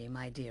family,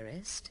 my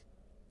dearest.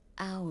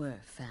 Our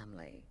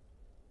family.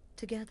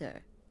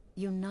 Together,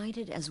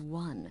 united as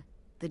one,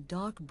 the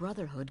Dark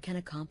Brotherhood can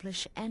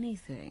accomplish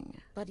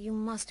anything. But you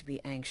must be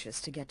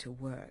anxious to get to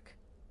work.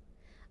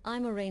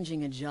 I'm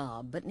arranging a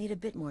job, but need a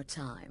bit more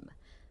time.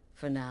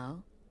 For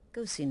now,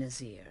 go see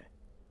Nazir.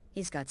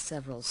 He's got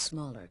several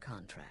smaller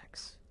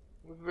contracts.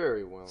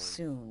 Very well.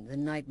 Soon, the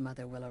Night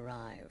Mother will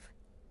arrive.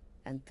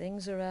 And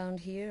things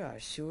around here are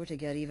sure to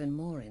get even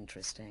more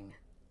interesting.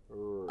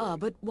 Right. Ah,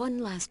 but one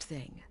last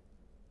thing.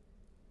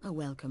 A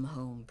welcome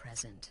home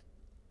present.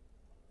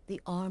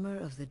 The armor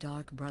of the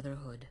Dark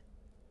Brotherhood.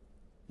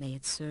 May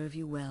it serve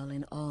you well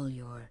in all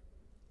your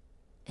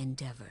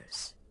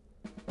endeavors.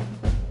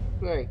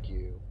 Thank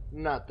you.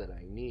 Not that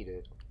I need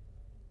it.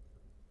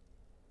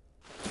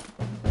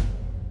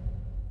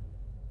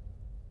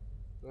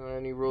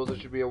 Any rules I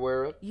should be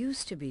aware of?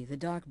 Used to be the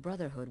Dark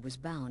Brotherhood was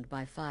bound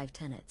by 5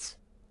 tenets,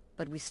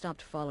 but we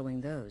stopped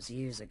following those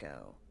years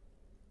ago.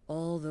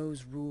 All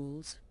those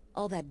rules,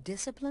 all that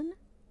discipline,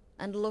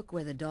 and look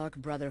where the Dark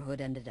Brotherhood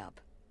ended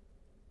up.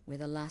 We're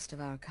the last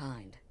of our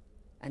kind,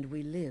 and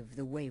we live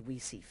the way we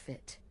see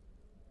fit.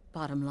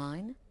 Bottom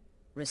line,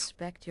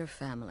 respect your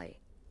family.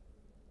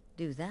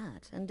 Do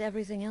that, and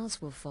everything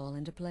else will fall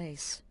into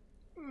place.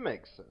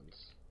 Makes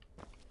sense.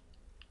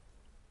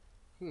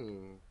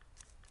 I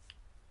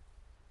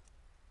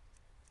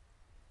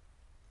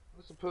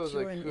suppose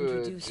Sure, I and could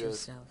introduce just...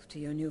 yourself to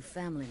your new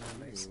family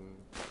members.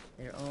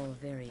 They're all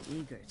very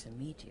eager to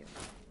meet you.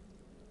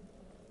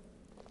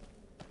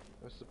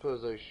 I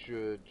suppose I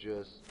should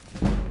just...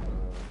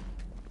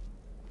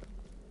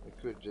 I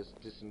could just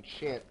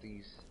disenchant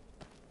these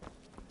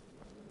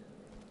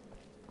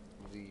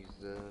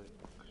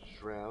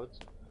shrouds.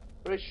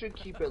 But I should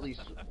keep at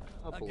least a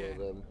couple of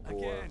them for...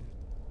 Again.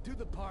 Do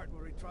the part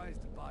where he tries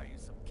to buy you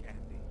some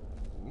candy.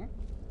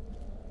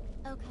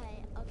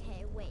 Okay,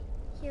 wait.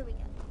 Here we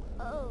go.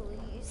 Oh,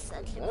 you're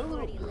such a That little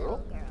pretty girl?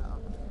 little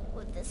girl.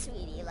 With the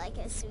sweetie like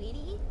a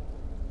sweetie?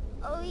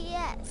 Oh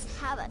yes,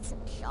 how about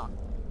some chocolate?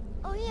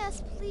 Oh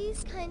yes,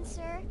 please, kind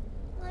sir.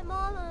 My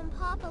mama and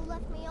papa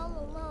left me all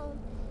alone,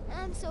 and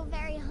I'm so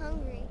very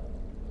hungry.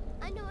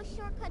 I know a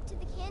shortcut to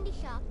the candy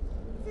shop,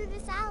 through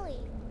this alley.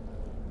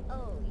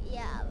 Oh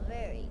yeah,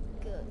 very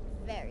good,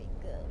 very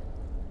good.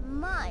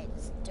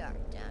 Mine's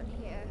dark down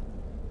here.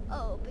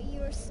 Oh, but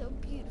you're so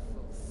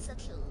beautiful,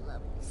 such a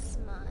lovely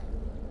smile.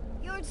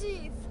 Your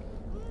teeth!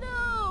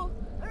 No!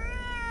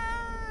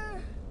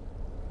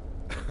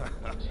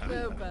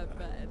 No,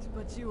 Babette,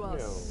 but you are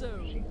No,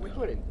 so she wicked.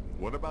 couldn't.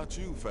 What about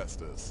you,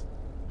 Festus?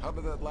 How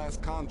did that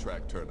last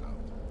contract turn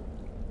out?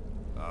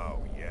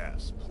 Oh,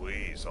 yes.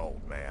 Please,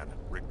 old man.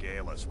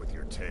 Regale us with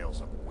your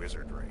tales of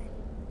wizardry.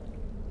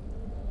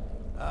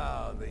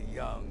 Ah, the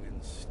young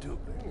and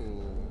stupid.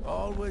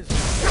 Always...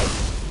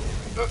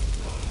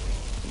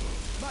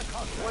 My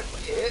contract. What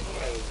hit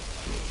me?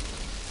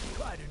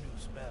 Tried a new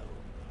spell.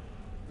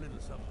 Little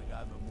something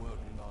I've been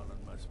working on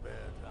in my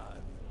spare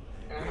time.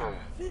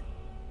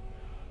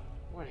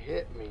 What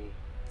hit me?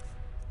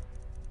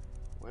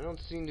 Well, I don't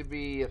seem to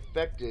be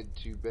affected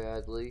too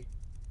badly.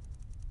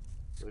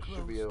 So it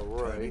should be Turning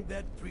alright.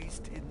 that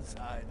priest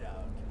inside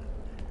out.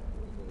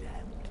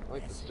 I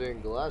like the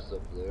stained glass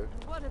up there.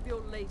 What of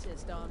your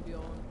latest,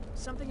 Arnbjorn?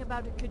 Something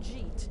about a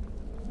Khajiit.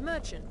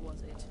 Merchant,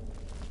 was it?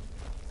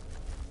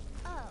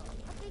 Oh,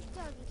 a big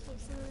doggy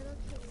chasing a little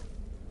kitty.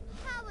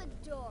 How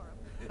adorable.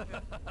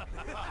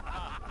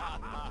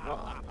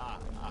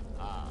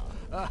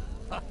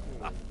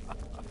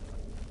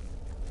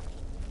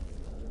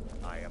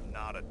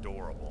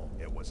 horrible,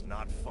 it was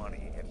not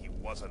funny, and he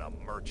wasn't a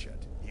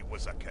merchant. He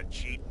was a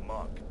Khajiit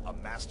monk, a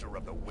master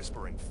of the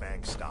Whispering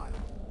Fang style.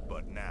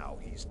 But now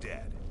he's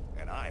dead,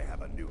 and I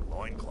have a new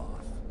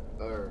loincloth.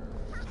 I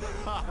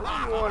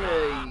wouldn't want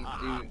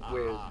to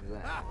wear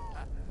that.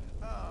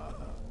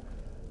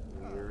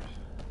 Weird.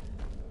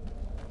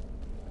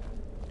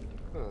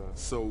 Huh.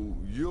 So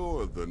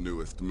you're the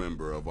newest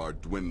member of our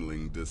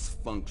dwindling,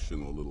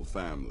 dysfunctional little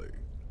family.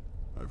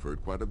 I've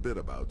heard quite a bit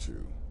about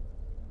you.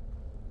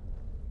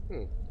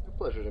 A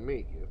pleasure to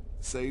meet you.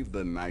 Save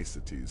the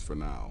niceties for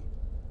now.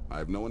 I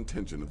have no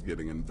intention of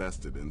getting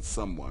invested in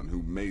someone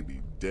who may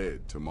be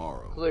dead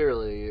tomorrow.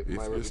 Clearly, if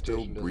my you're still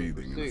reputation doesn't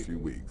breathing in a precede few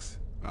me. weeks,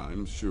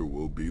 I'm sure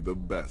we'll be the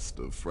best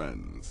of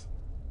friends.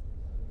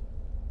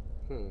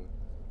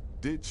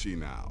 Did she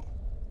now?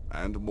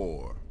 And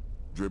more.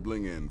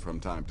 Dribbling in from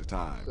time to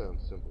time.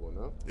 Sounds simple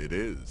enough. It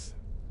is.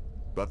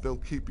 But they'll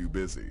keep you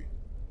busy.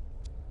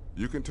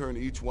 You can turn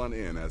each one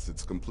in as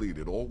it's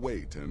completed, or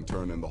wait and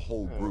turn in the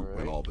whole group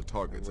when all the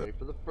targets I'm ready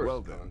for the first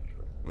well then,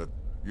 contract.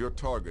 your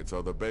targets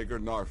are the beggar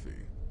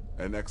Narfi,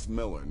 an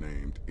ex-miller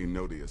named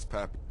Enodius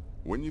Pappy.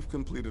 When you've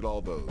completed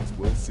all those,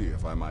 we'll see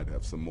if I might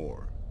have some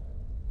more.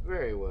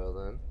 Very well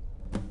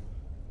then.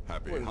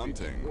 Happy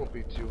hunting. Won't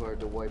be too hard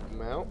to wipe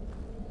them out.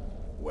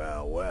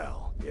 Well,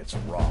 well, it's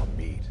raw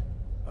meat.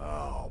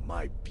 Oh,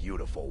 my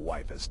beautiful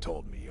wife has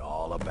told me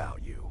all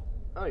about you.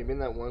 Oh, you mean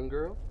that one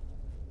girl?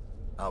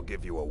 I'll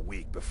give you a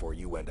week before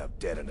you end up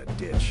dead in a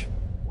ditch.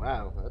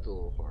 Wow, that's a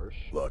little harsh.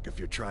 Look, if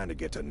you're trying to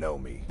get to know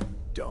me,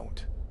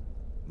 don't.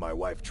 My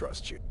wife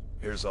trusts you.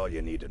 Here's all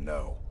you need to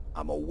know.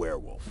 I'm a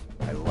werewolf.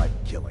 I like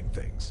killing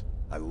things.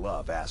 I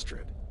love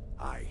Astrid.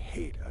 I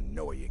hate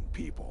annoying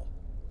people.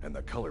 And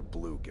the color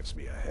blue gives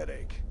me a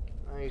headache.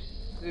 I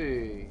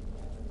see.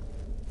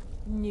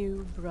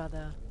 New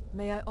brother,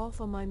 may I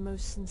offer my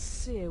most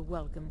sincere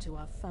welcome to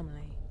our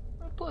family.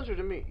 A pleasure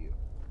to meet you.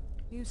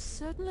 You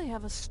certainly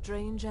have a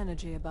strange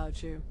energy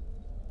about you.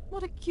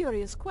 What a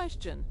curious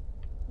question.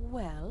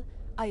 Well,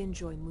 I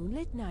enjoy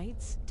moonlit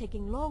nights,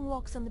 taking long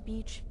walks on the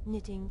beach,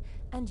 knitting,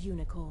 and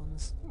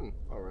unicorns.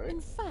 Alright.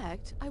 In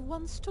fact, I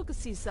once took a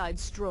seaside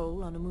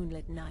stroll on a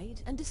moonlit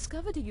night and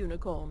discovered a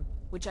unicorn,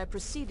 which I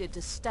proceeded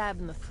to stab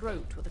in the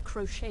throat with a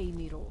crochet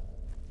needle.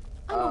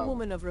 I'm a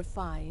woman of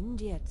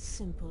refined yet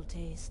simple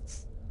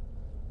tastes.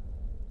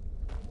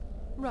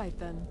 Right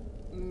then.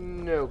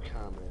 No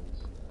comment.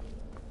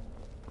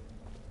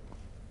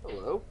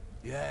 Hello?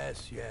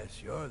 Yes,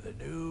 you're the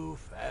new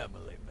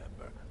family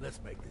member. Let's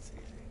make this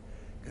easy.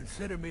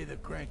 Consider me the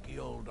cranky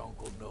old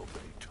uncle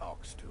nobody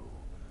talks to.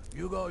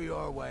 You go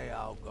your way,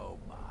 I'll go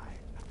mine.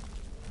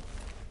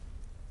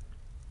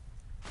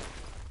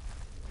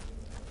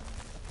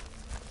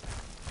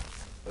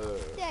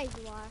 There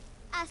you are.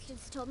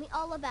 Astrid's told me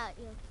all about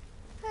you.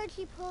 Heard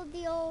you pulled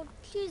the old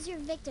choose your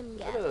victim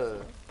gag.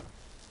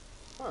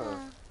 Huh.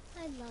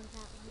 I love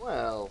that one.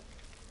 Well,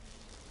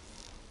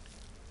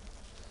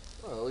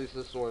 at least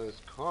this one is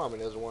calm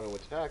and doesn't want to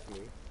attack me.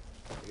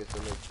 I guess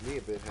that makes me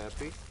a bit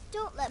happy.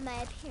 Don't let my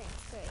appearance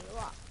throw you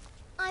off.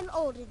 I'm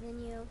older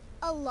than you.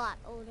 A lot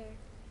older.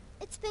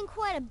 It's been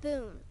quite a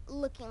boon,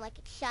 looking like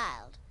a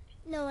child.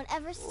 No one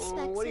ever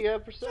suspects what do you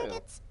have for sale?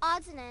 Trinkets,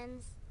 odds and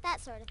ends, that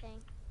sort of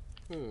thing.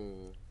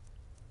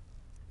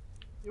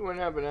 You wouldn't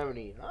happen to have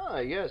any... Ah,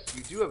 yes,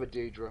 you do have a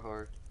Daedra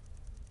heart.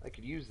 I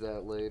could use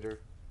that later.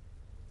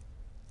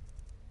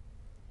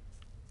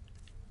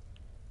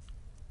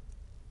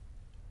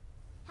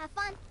 Have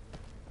fun.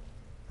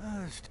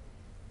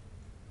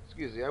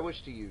 Excuse me, I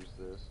wish to use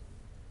this.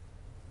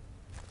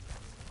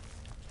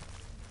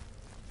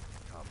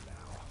 Come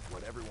now.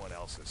 What everyone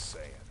else is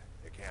saying,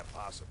 it can't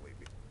possibly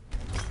be.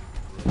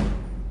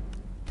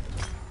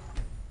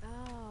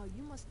 Ah,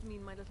 you must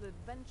mean my little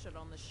adventure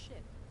on the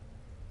ship.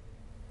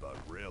 But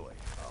really,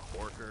 a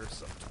horker,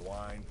 some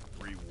twine,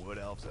 3 wood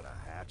elves, and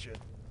a hatchet?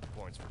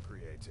 Points for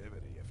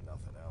creativity, if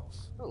nothing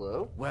else.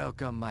 Hello.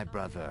 Welcome, my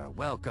brother.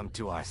 Welcome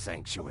to our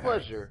sanctuary. A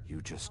pleasure.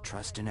 You just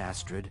trust in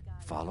Astrid,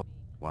 follow.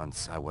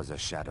 Once I was a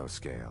shadow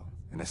scale.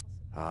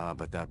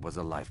 But that was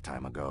a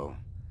lifetime ago.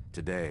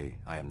 Today,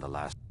 I am the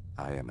last.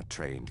 I am a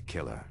trained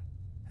killer.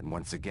 And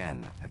once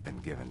again, have been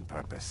given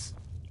purpose.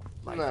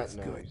 Life is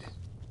good.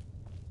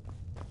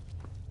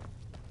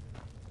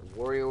 A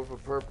warrior with a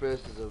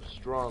purpose is a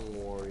strong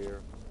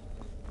warrior.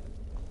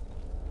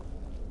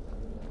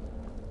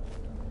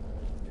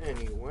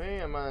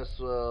 Anyway, I might as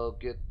well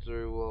get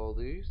through all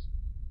these.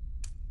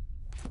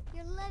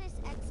 Your lettuce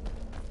expert.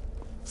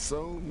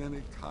 So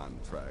many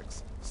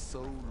contracts,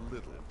 so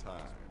little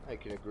time. I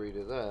can agree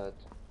to that.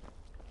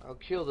 I'll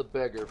kill the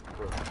beggar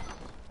first.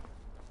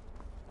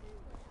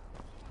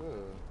 I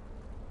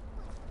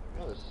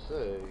gotta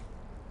say,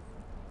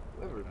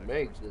 whoever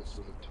made this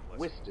was a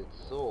twisted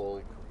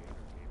soul.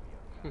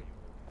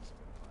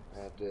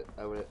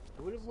 I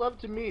would have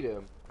loved to meet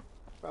him.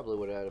 Probably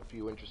would have had a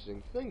few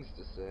interesting things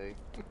to say.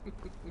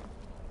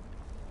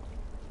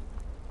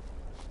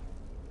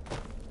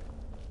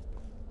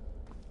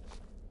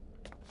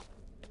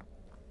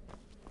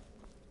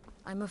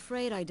 I'm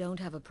afraid I don't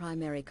have a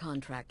primary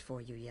contract for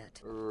you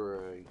yet.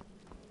 Right.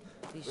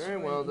 Very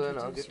well then,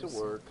 I'll get to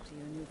work. To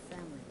your new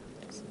family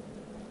members.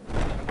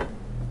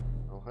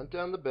 I'll hunt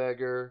down the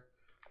beggar,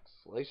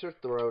 slice her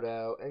throat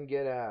out, and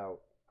get out.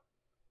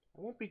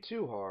 It won't be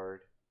too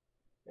hard.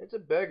 It's a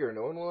beggar,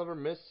 no one will ever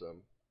miss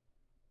him.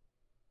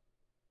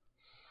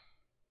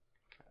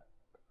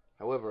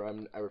 However,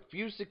 I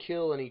refuse to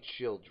kill any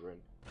children.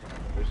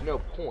 There's no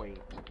point.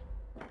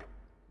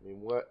 I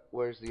mean,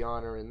 where's the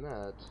honor in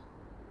that?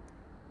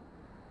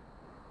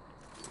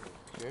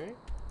 Okay.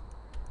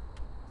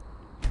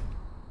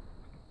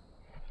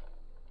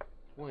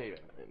 Wait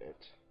a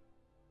minute.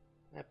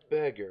 That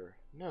beggar.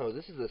 No,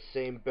 this is the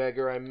same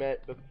beggar I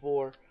met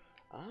before.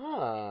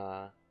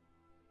 Ah.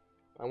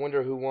 I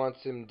wonder who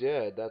wants him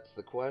dead. That's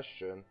the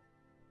question.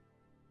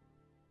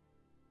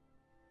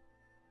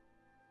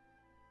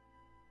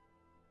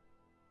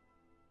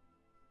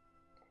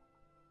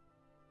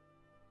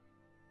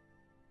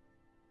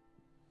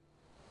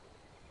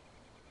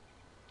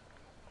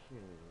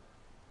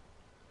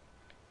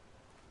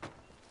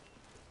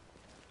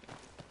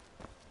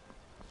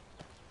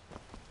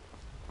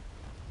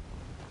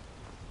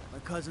 My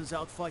cousin's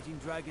out fighting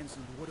dragons,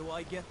 and what do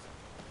I get?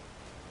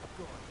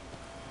 Go on.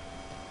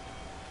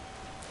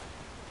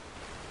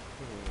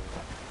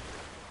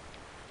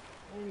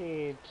 I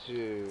need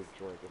to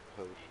drink a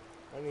potion.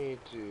 I need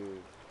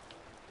to...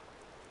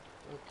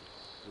 Let's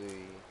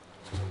see...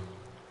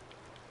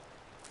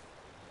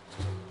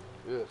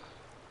 Ugh.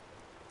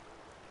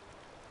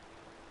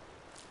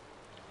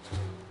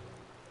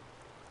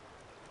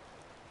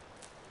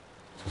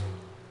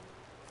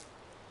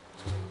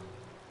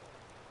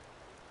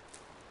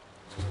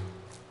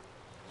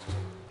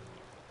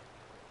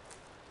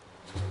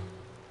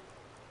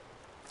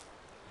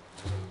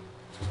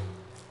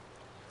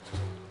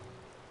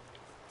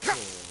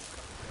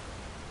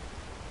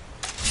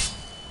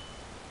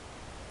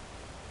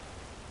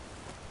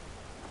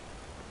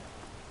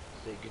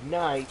 Say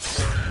goodnight.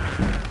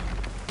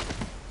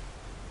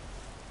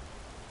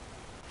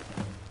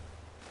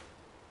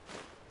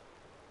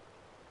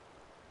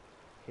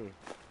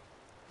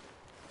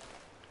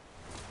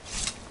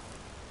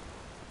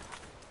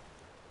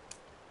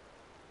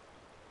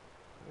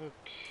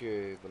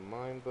 Okay, the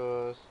mine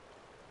boss,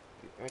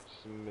 the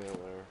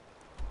ex-miller.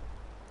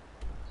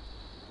 Let's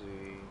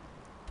see.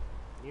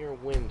 Near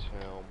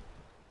Windhelm.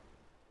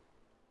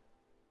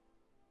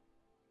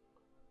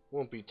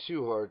 Won't be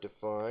too hard to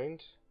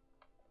find,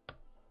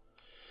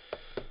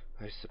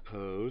 I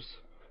suppose.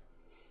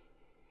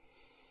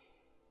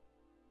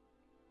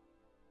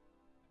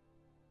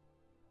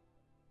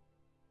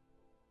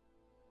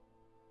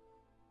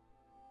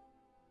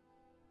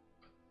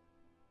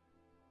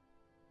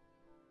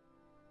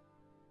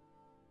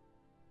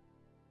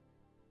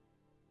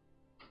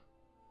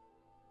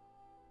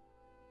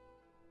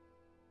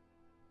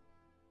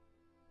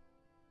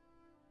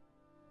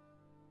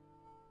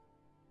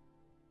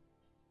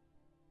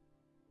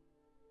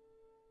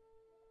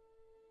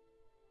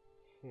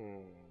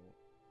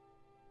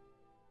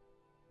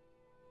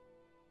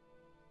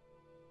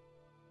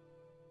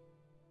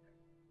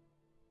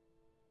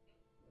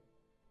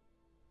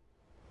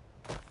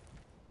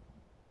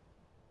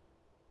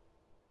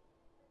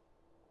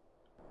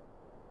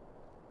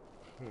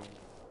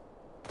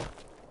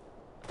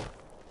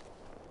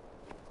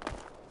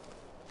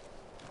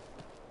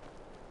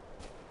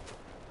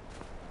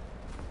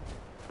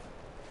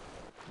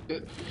 So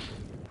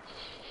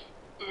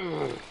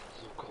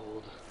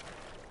cold.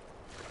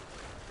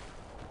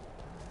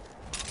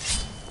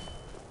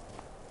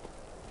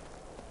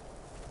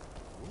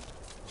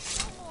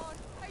 Come on,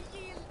 I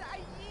yield, I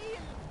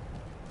yield.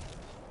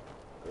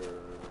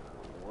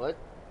 What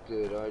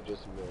did I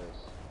just miss?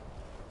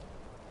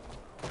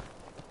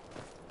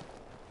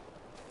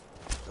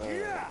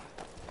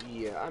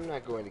 Yeah, I'm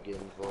not going to get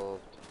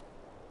involved.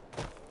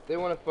 If they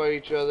want to fight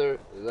each other,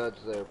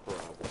 that's their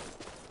problem.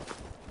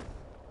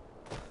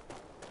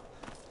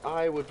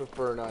 I would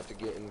prefer not to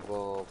get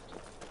involved.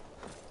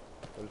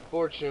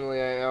 Unfortunately,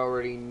 I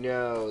already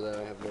know that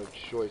I have no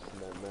choice in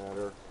that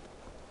matter.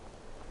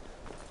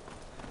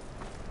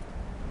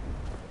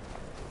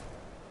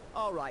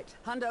 All right,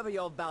 hand over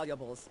your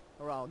valuables,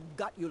 or I'll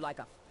gut you like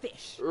a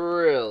fish.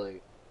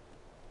 Really?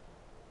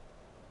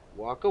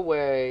 Walk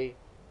away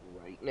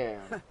right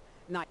now.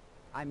 Now,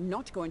 I'm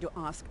not going to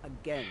ask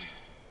again.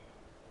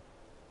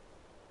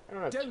 I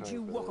don't have Don't time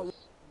you for walk this. away.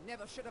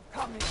 Never should have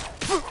come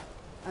here.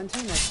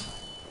 Until next time.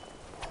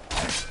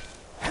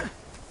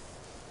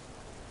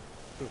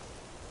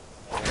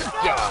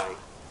 Die!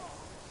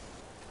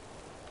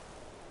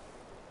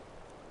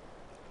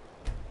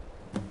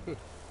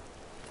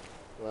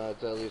 Well,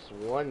 that's at least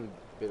one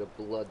bit of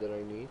blood that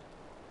I need.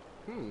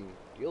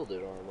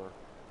 Gilded armor.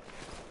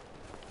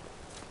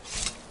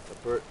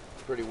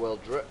 Pretty well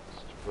dressed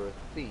for a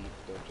thief,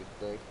 don't you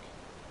think?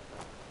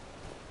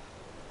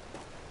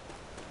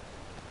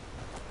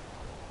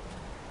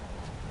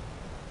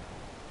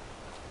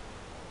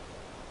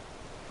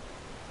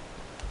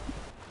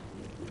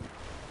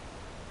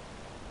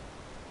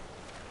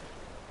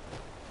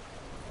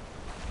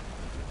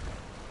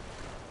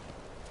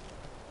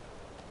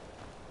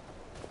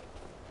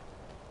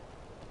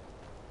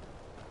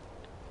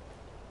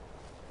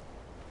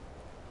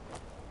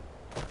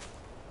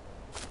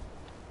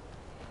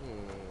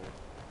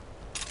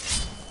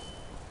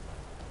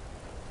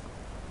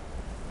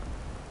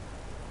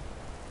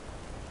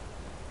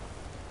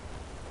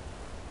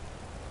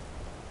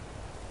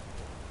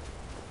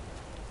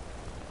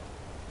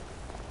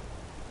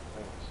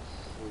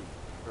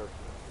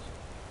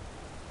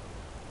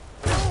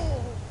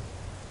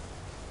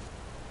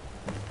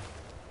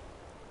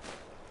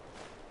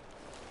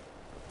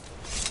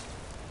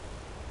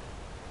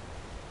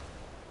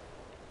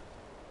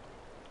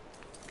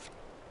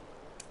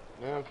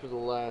 for the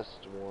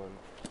last one.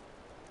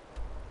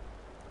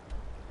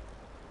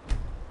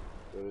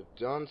 Go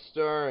to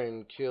Dawnstar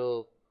and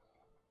kill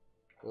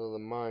the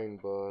mine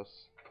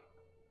boss.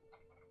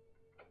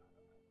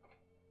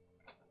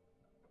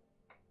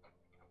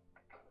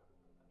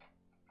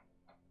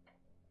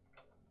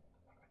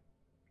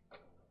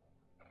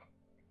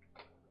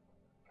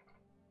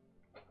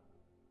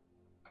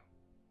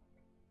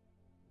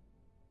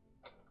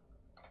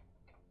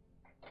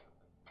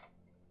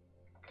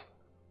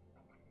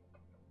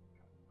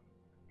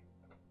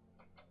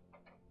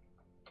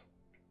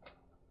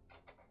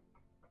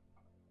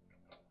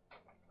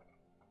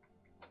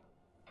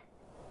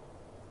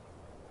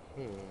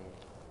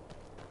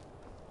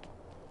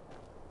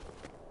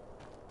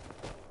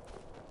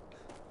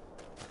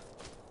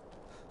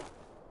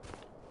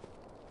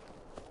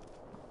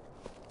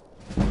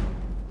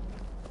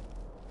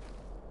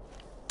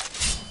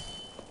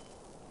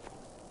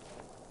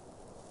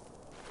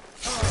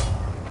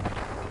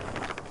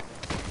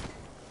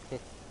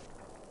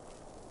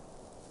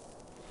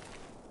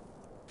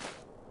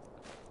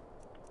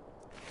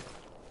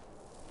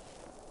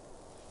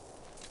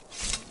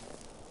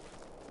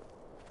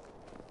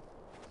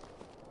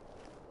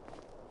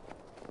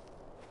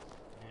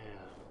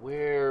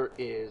 Where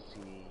is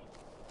he?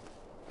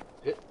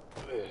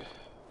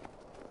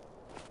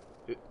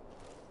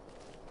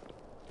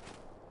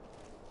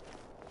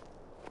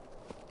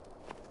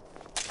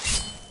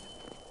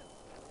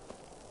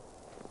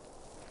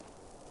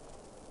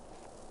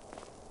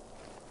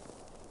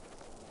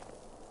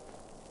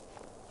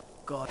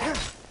 God.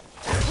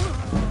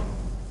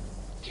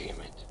 Damn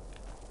it.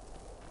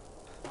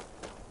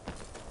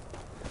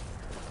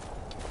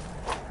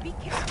 Be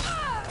careful.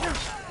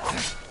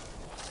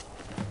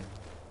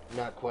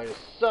 Not quite as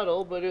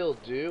subtle, but it'll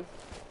do.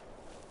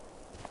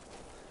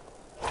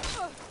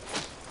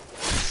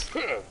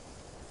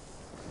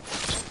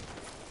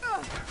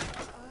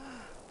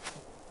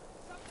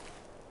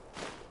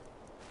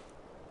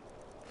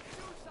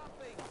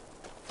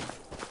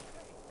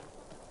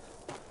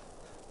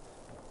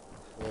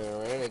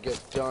 Alright, I guess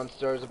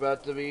Dawnstar's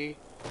about to be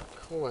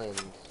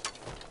cleansed.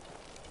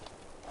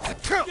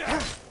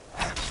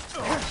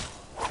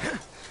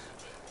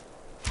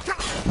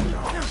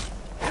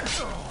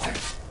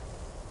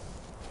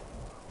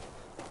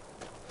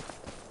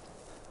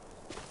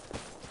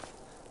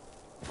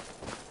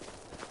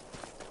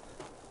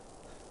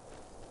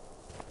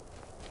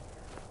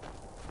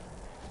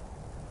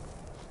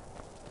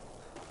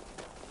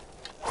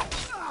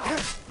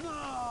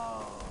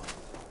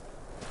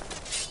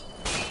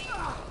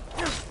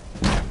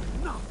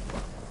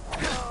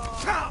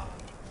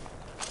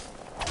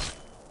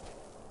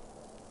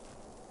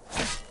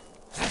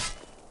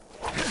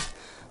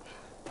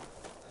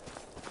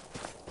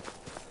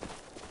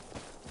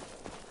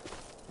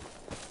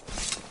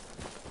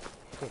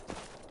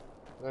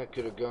 That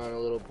could have gone a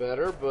little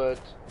better, but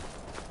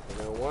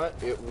you know what?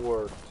 It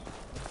worked.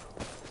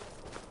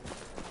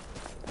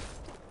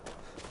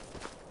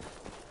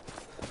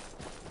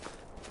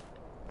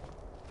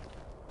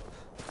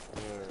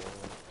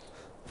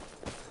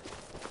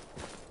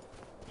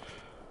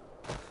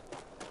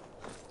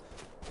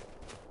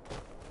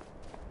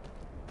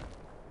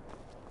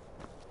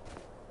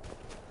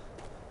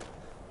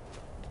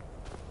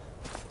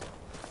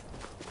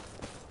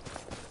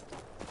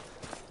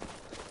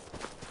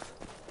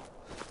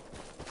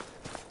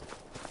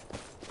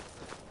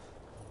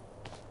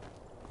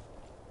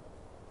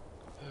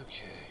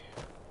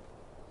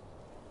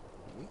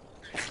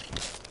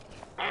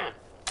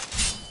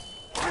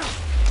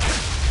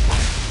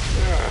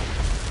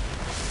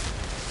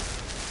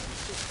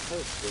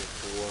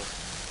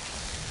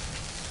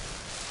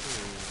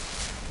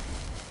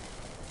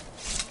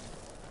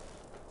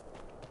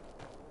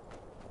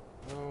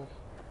 Well,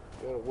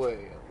 got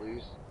away at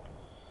least.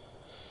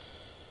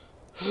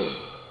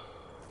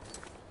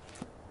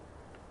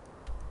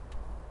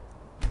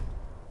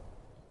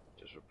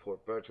 Just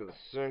report back to the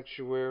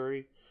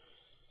sanctuary.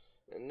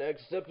 And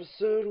next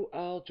episode,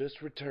 I'll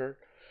just return.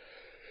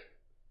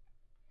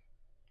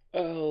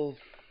 I'll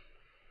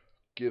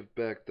give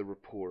back the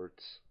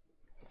reports.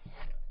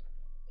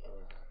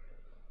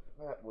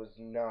 That was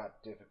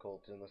not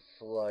difficult in the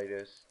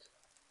slightest.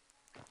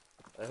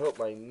 I hope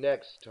my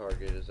next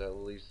target is at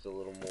least a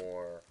little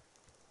more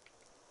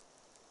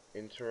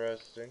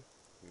interesting.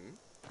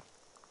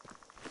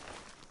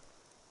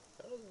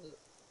 How does it...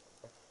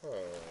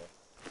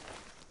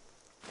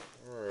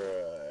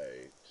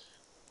 Right.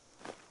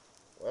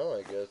 Well,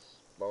 I guess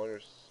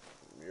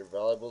your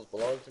valuables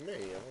belong to me.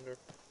 I wonder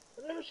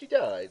how she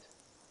died.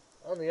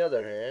 On the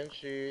other hand,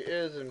 she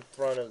is in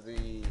front of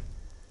the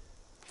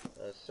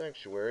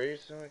sanctuary,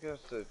 so I guess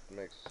it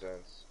makes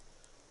sense.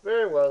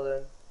 Very well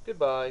then.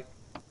 Goodbye.